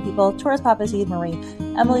Watching People, Taurus, Papa Seed, Marie,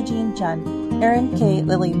 Emily, Jean, Jen, Erin, Kay,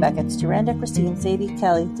 Lily, Beckett, Duranda, Christine, Sadie,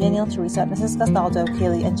 Kelly, Daniel, Teresa, Mrs. Castaldo,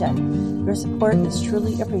 Kaylee, and Jen. Your support is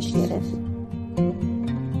truly appreciated.